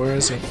guy? Where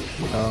is he?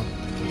 Oh.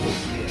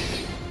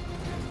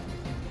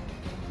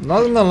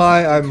 Not gonna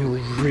lie,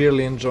 I'm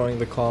really enjoying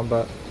the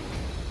combat.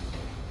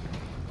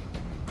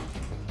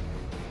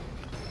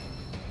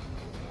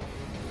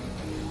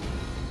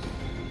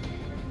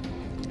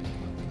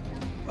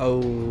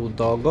 Oh,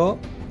 doggo.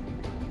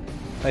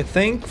 I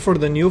think for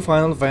the new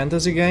Final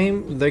Fantasy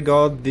game, they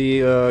got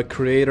the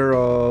creator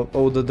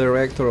of, the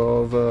director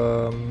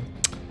of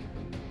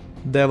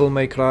Devil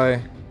May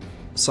Cry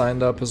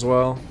signed up as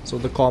well. So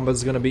the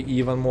combat's gonna be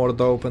even more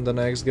dope in the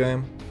next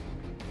game.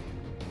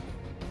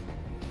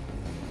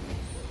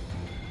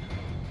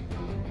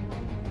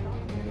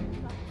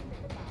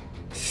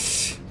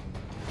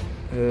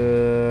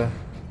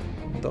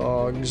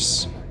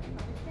 Dogs.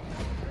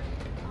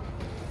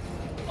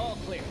 All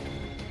clear.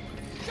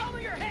 Show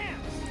me your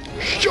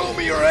hands! Show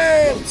me your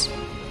hands!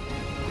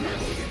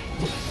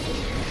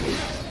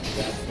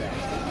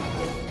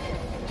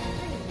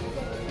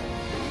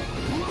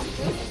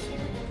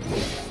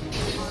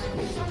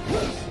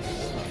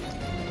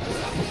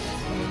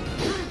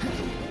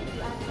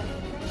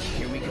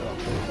 Here we go.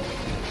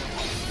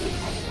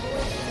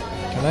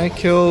 Can I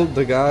kill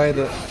the guy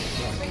that...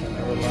 Okay,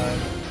 never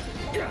mind.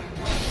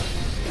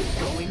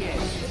 Going in.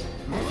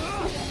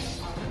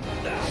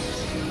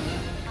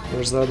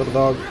 Where's the other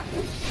dog?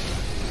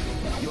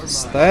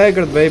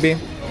 Staggered, baby.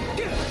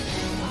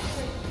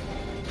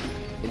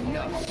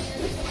 Enough.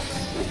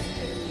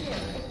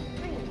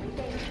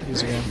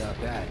 Easy game. Not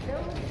bad.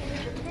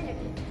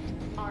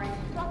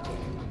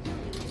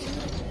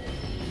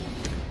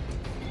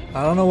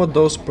 I don't know what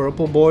those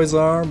purple boys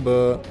are,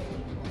 but...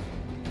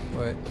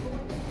 Wait.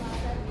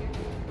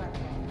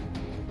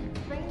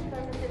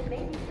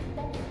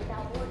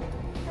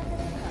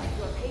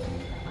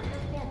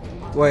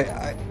 Wait,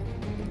 I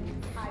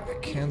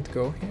can't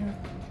go here?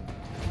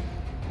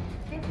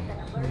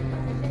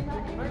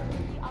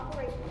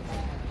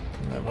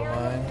 Never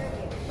mind.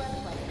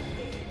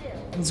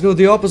 Let's go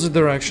the opposite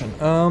direction.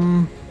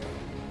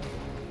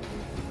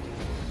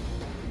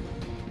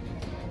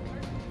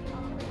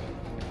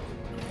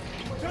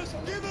 Just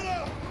give it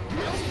up.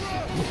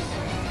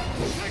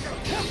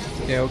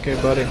 Yeah, okay,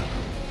 buddy.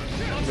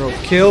 Bro,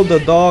 kill the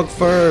dog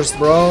first,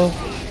 bro.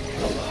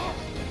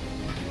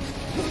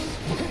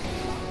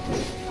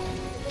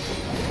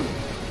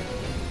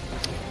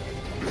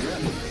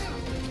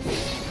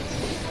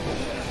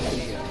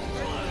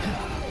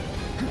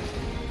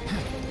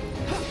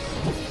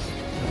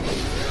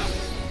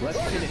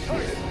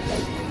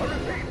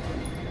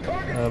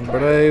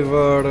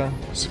 Braver,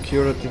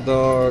 security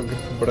dog,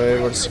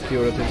 braver,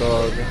 security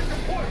dog.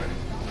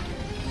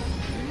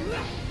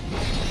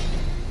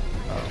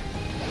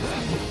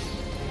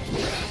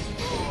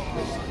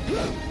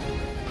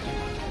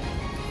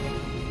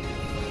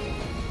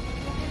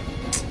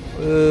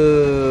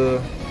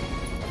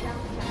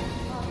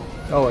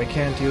 Oh, I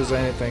can't use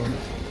anything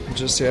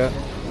just yet.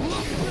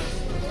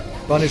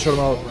 Punisher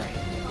mode.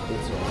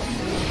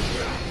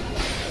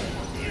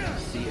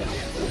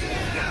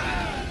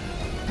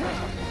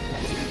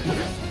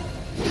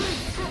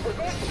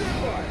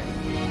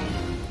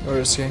 Where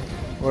is he?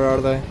 Where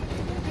are they?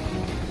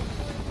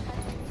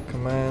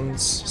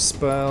 Commands,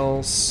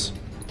 spells,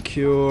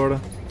 cure,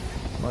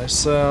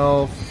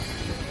 myself.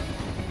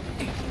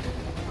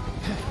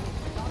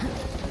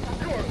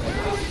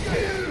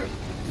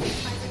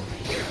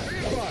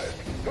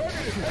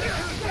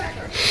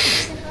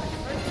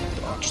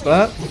 Dodge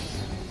that.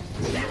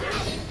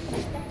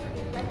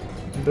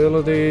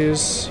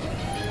 Abilities.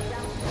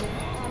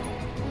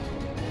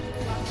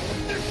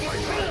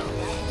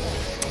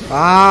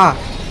 Ah!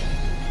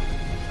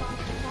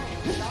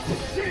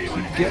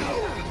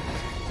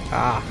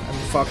 I'm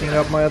fucking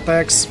up my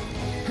attacks.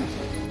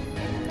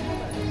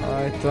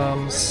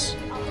 Items.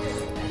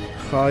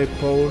 High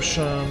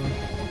potion.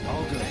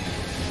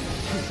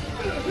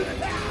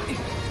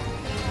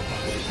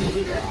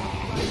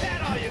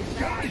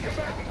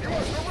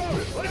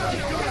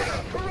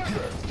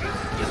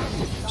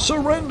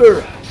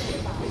 Surrender!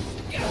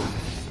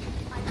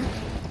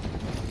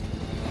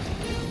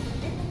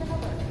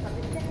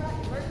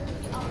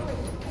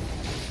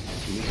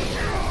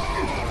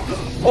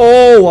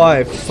 Oh,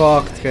 I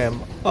fucked him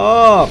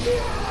up!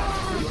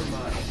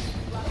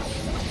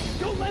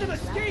 Don't let him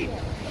escape!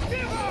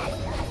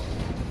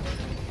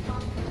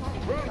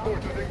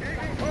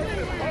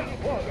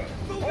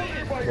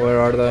 Where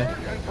are they?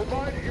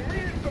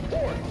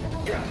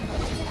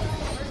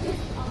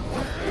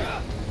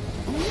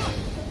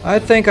 I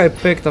think I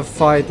picked a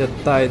fight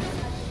that I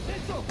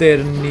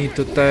didn't need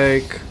to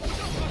take.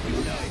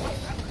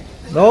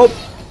 Nope!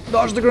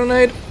 Dodge the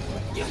grenade!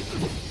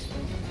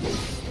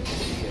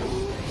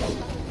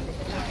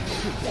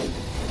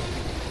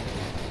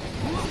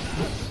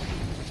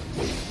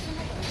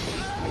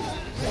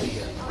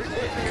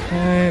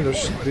 Okay, there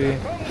should be...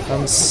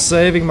 I'm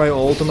saving my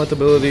ultimate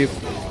ability if...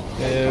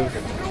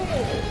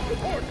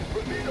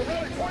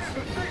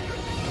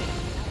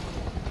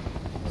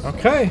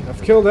 Okay,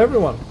 I've killed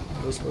everyone.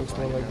 This looks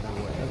more like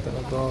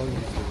a dog.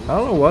 I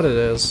don't know what it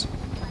is.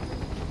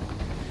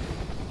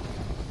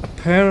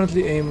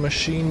 Apparently a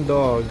machine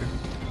dog,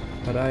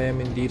 but I am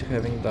indeed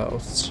having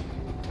doubts.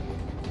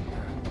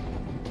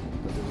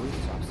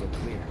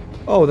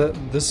 Oh,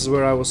 this is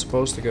where I was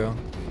supposed to go.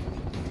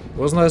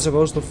 Wasn't I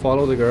supposed to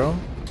follow the girl?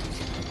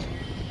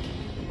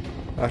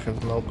 I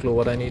have no clue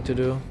what I need to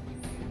do.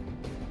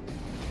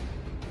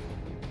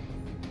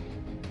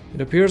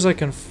 It appears I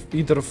can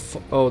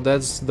oh,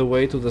 that's the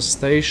way to the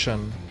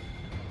station.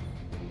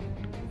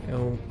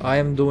 I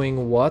am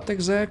doing what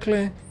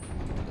exactly?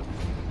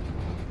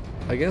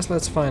 I guess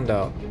let's find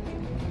out.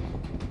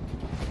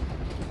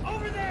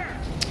 Over there!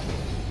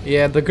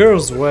 Yeah, the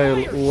girl's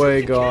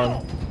way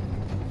gone.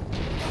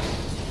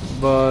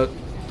 But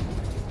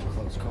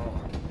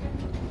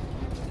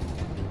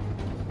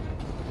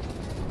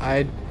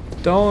I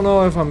don't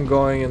know if I'm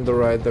going in the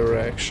right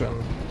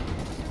direction.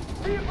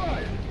 Be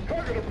advised,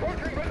 target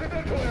approaching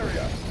residential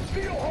area.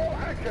 Steel hull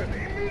action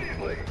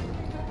immediately.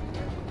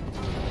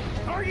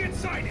 Target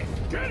sighted.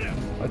 Get him.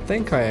 I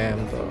think I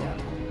am though.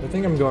 I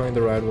think I'm going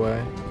the right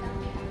way.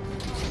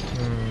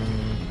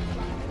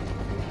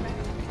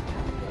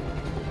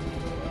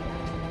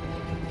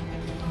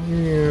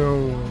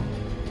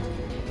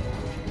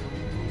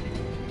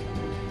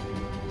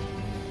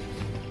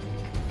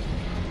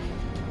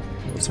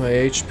 What's my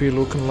HP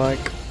looking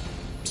like?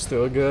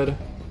 Still good.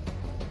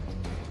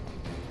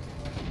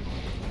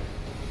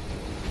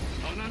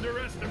 Don't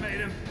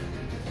underestimate him.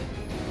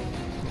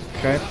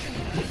 Okay.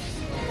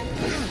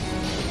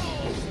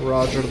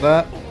 Roger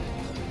that.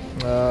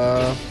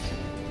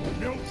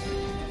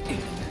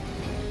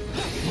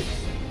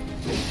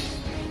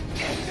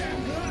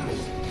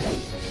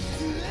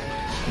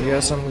 I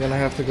guess I'm gonna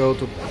have to go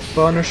to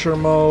Punisher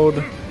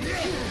mode.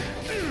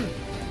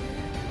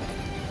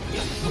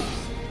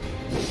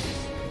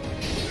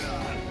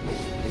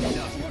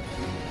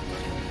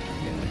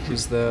 Yeah,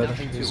 he's dead.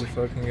 He's a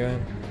fucking guy.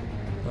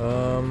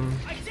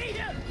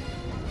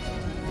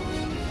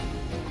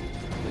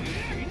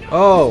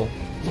 Oh!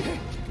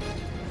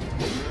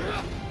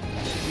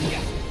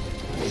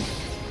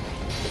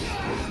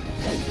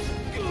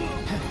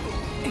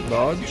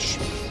 Dodge?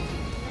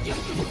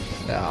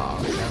 Yeah,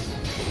 okay.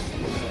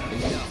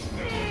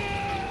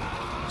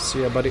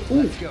 See ya, buddy.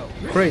 Ooh!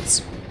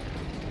 Crates!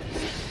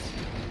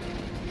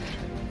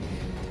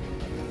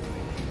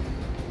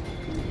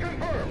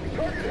 Confirmed.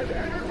 Target has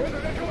entered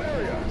residential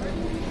area.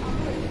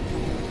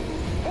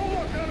 Full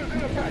lockdown is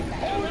in effect.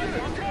 All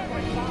units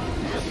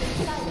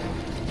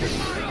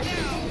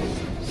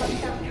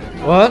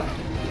What?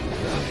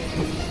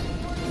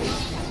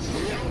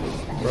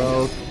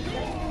 Bro,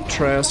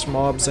 trash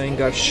mobs ain't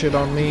got shit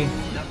on me.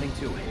 Nothing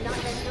to it.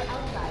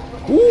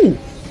 Ooh!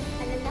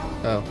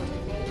 Oh.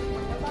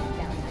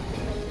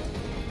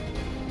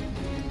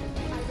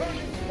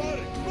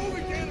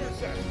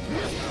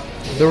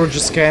 They were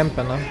just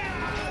camping, huh?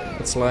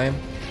 That's lame.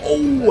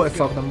 Oh, I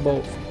fucked them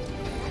both.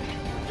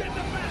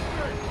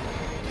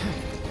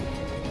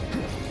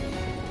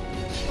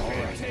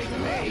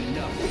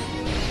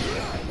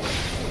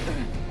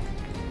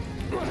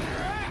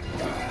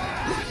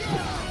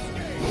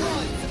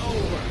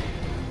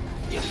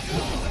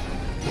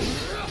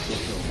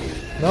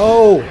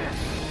 No!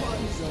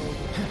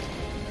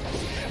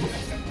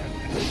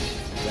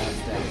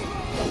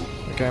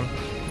 Okay.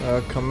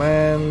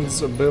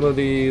 Commands,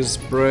 abilities,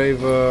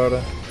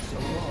 braver.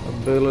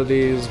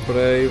 Abilities,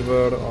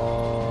 braver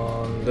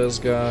on this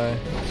guy.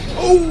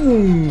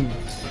 Oh!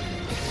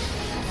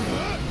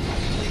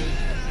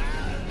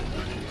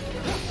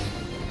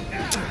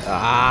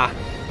 Ah!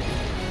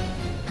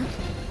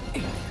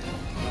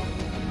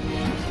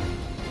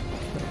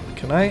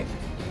 Can I?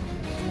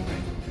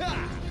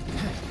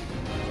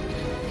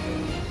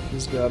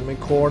 He's got me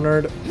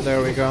cornered.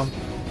 There we go.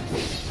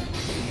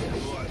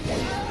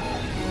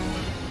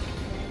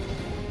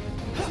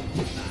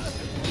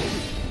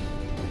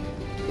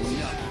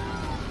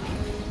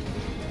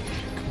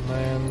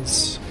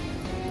 Commands,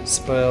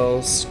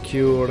 spells,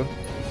 cure. There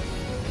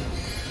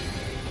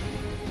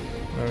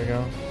we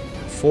go.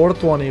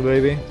 420,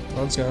 baby.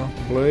 Let's go.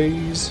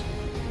 Blaze.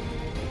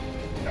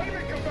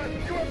 Enemy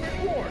combatants, you have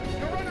been warned.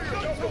 Surrender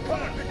yourself to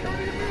attack.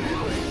 Security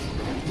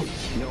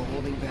immediately. No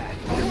holding back.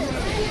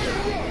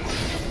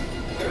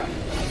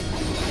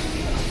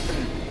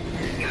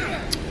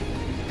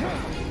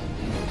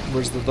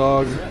 Where's the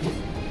dog?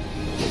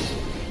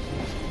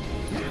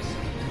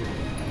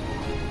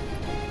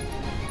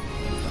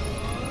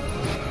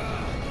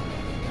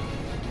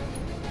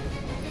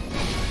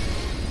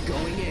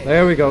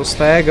 There we go,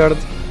 staggered.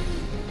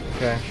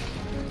 Okay.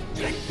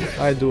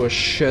 I do a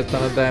shit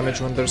ton of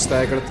damage when they're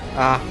staggered.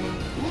 Ah.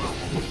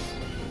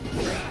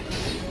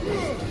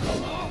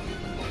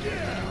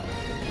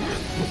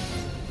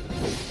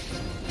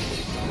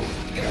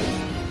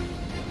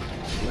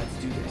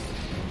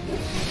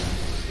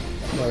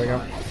 There we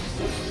go.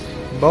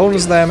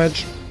 Bonus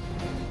damage.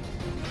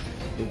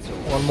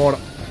 One more.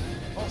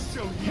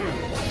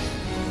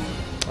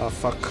 Ah,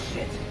 fuck.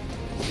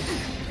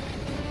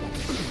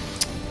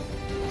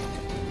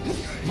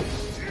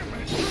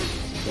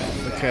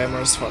 The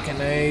camera's fucking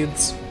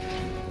AIDS.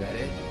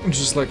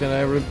 Just like in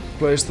every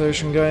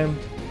PlayStation game.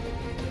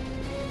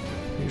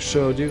 He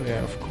showed you?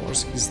 Yeah, of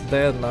course. He's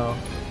dead now.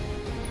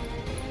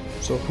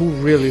 So who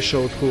really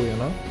showed who, you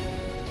know?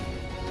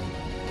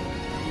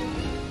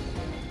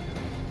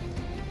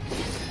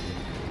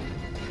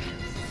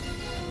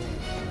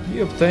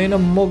 You obtain a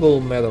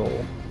Muggle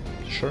medal.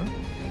 Sure.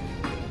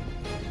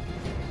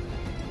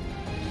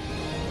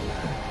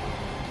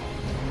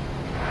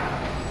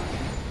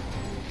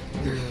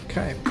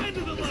 Okay.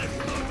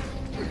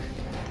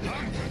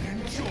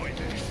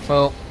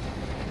 Well.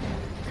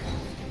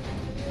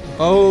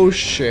 Oh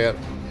shit.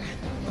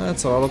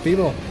 That's a lot of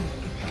people.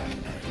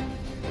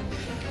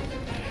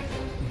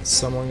 Is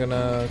someone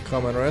gonna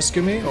come and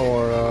rescue me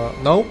or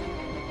no?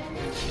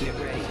 Get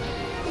ready.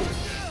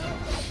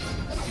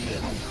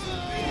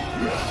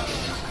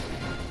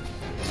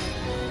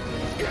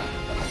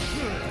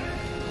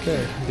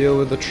 Okay, deal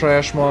with the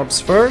trash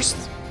mobs first.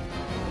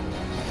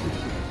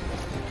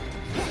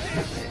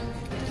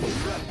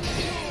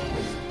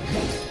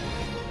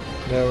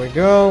 There we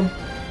go.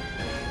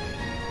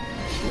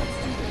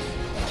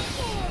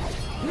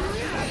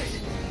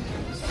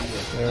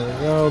 There we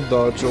go,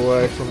 dodge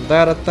away from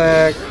that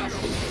attack.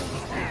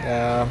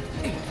 Yeah.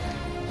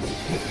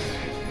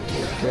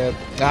 Get.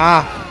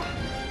 Ah!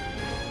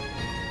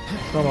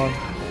 Come on.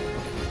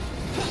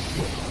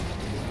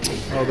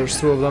 Oh, there's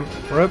two of them.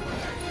 Rip.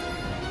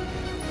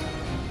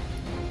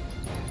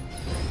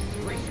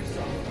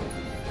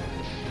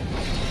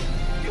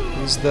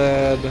 He's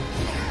dead.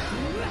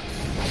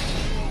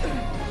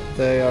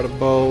 They are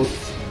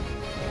both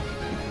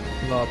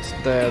not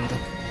dead.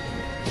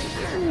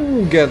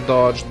 Ooh, get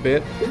dodged,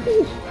 bit.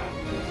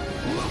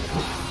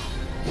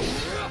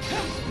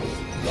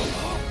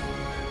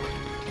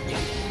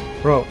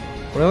 Bro,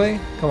 really?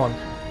 Come on.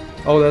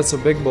 Oh, that's a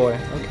big boy.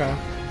 Okay.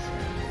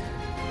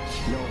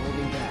 No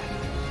holding back.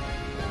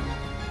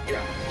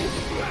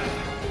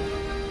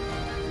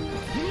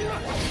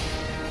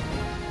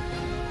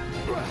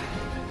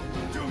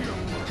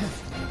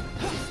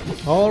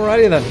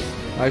 Alrighty then.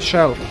 I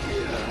shall.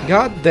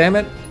 God damn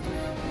it.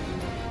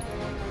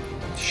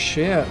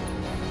 Shit.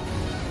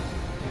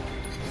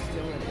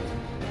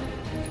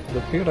 It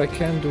appeared I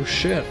can't do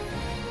shit.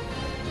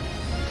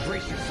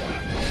 Brace yourself.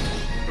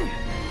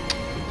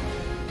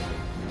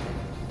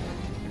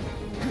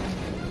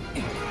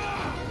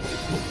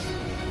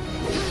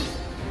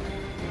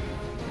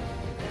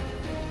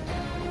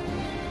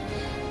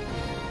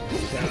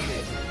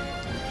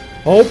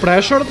 Oh,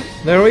 pressured.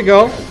 There we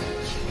go.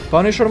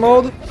 Punisher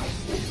mode.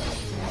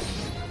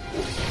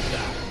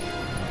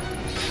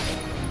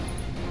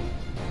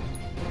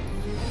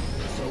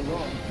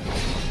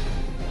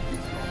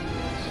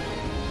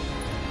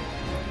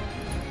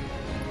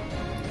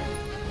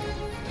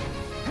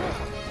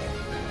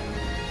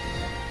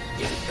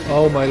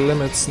 Oh, my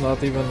limit's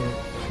not even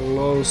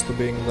close to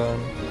being done.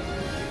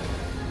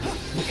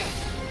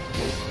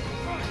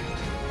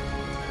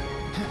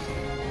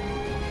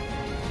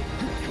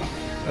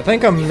 I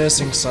think I'm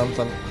missing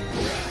something.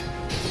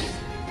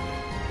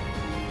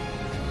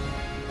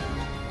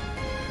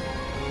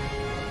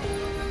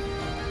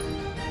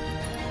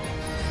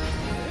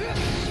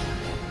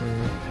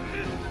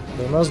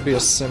 There must be a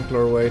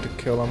simpler way to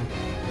kill him.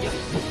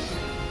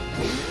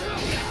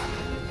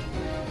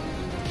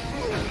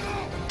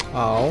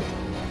 Ow.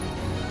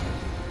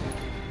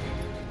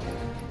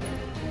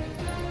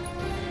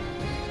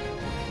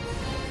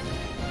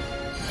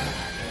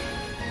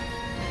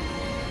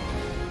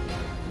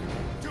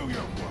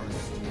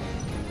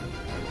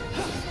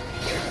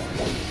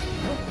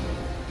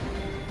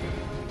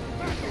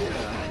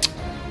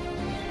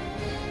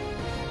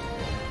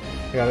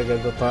 Gotta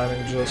get the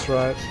timing just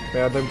right.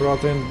 Yeah, they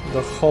brought in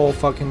the whole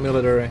fucking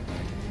military.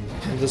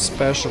 And the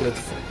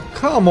specialist.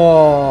 Come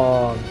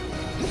on!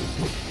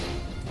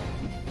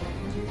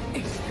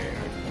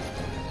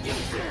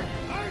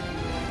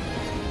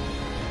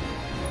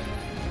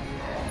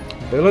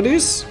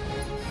 Abilities?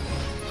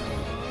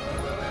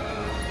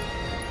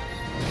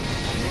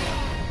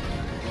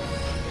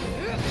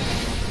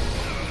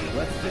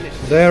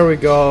 There we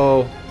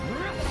go.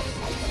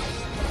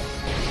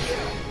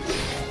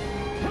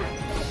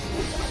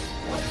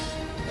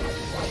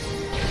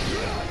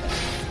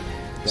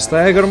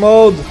 Stagger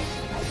mode.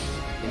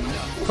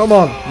 Come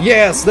on.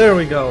 Yes, there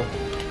we go.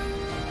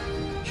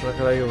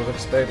 You would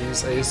expect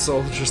these 8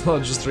 soldiers,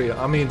 not just 3.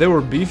 I mean, they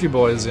were beefy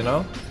boys, you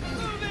know?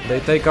 They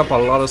take up a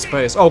lot of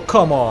space. Oh,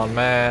 come on,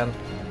 man.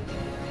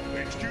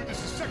 HQ,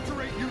 this is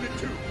Sector 8, Unit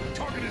 2.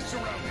 Target is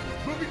surrounded.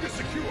 Moving to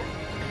secure.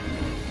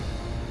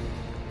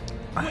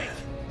 Wait,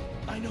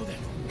 I know that.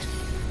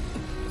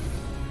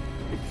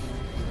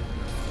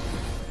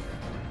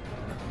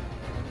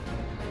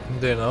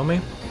 They know me?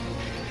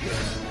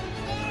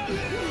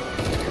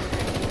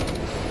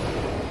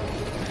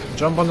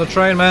 Jump on the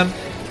train, man.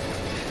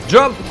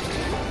 Jump!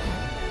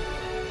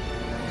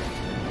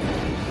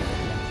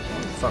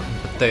 Fucking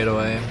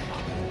potato aim.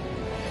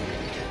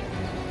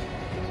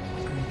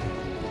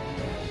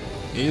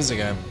 Easy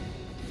game.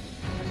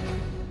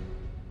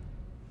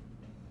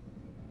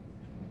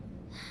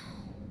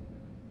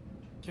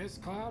 Guess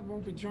Cloud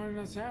won't be joining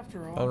us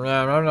after all. The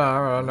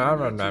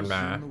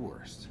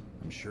worst.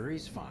 I'm sure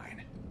he's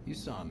fine. You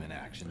saw him in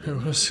action. It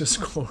was his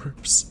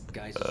corpse.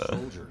 Guy's a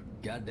soldier.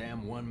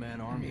 Goddamn one-man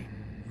army.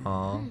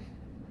 Aw.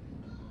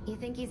 You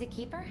think he's a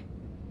keeper?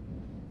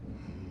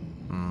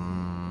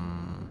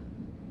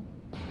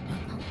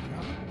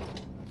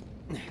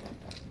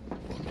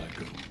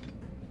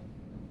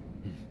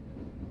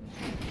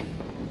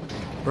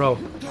 Bro,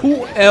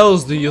 who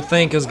else do you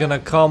think is gonna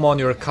come on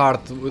your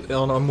cart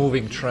on a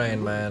moving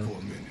train, man?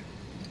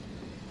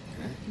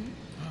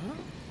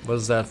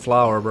 What's that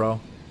flower,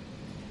 bro?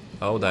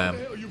 Oh, damn. What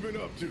the hell you been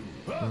up to?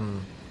 Huh?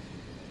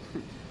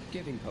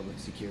 Giving public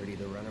security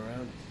the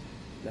runaround.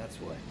 That's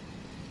what.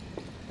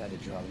 Had to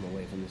draw them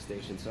away from the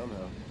station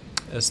somehow.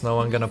 Is no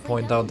one gonna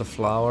point out the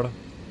flower?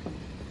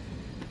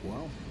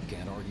 Well,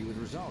 can't argue with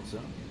results, huh?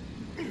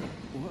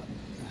 What?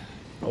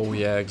 Oh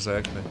yeah,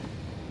 exactly.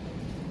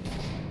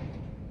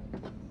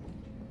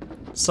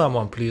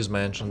 Someone please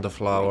mention the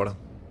flower.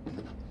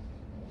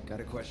 Got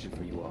a question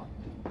for you all.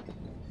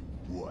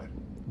 What?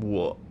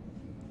 What?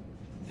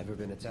 Ever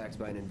been attacked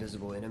by an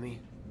invisible enemy?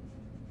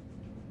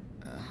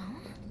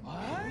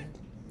 What?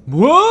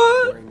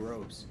 What? Wearing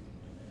robes.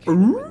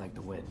 Came right like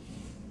the wind.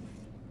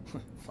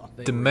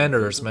 The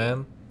manners,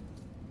 man.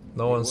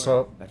 No one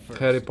saw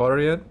Harry Potter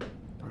yet?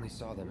 Only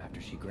saw them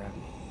after she grabbed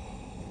me.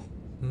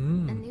 A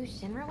new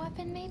Shinra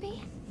weapon,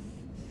 maybe?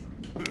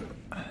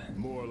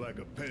 More like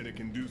a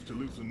panic-induced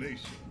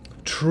hallucination.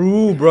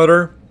 True,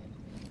 brother.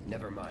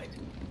 Never mind.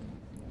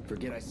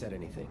 Forget I said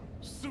anything.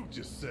 Suit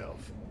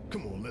yourself.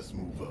 Come on, let's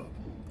move up.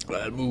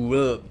 Let's move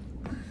up.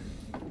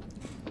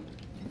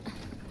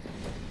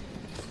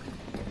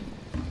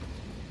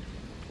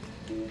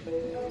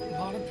 A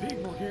lot of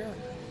people here.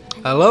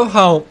 I love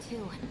how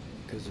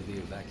Because of the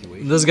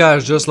evacuation. this guy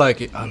is just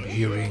like, I'm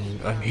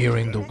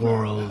hearing the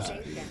world.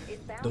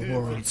 The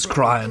world's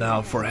crying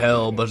out for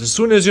help, but as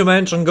soon as you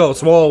mention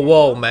ghosts,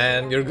 whoa,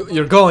 man,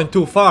 you're going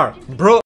too far, bro.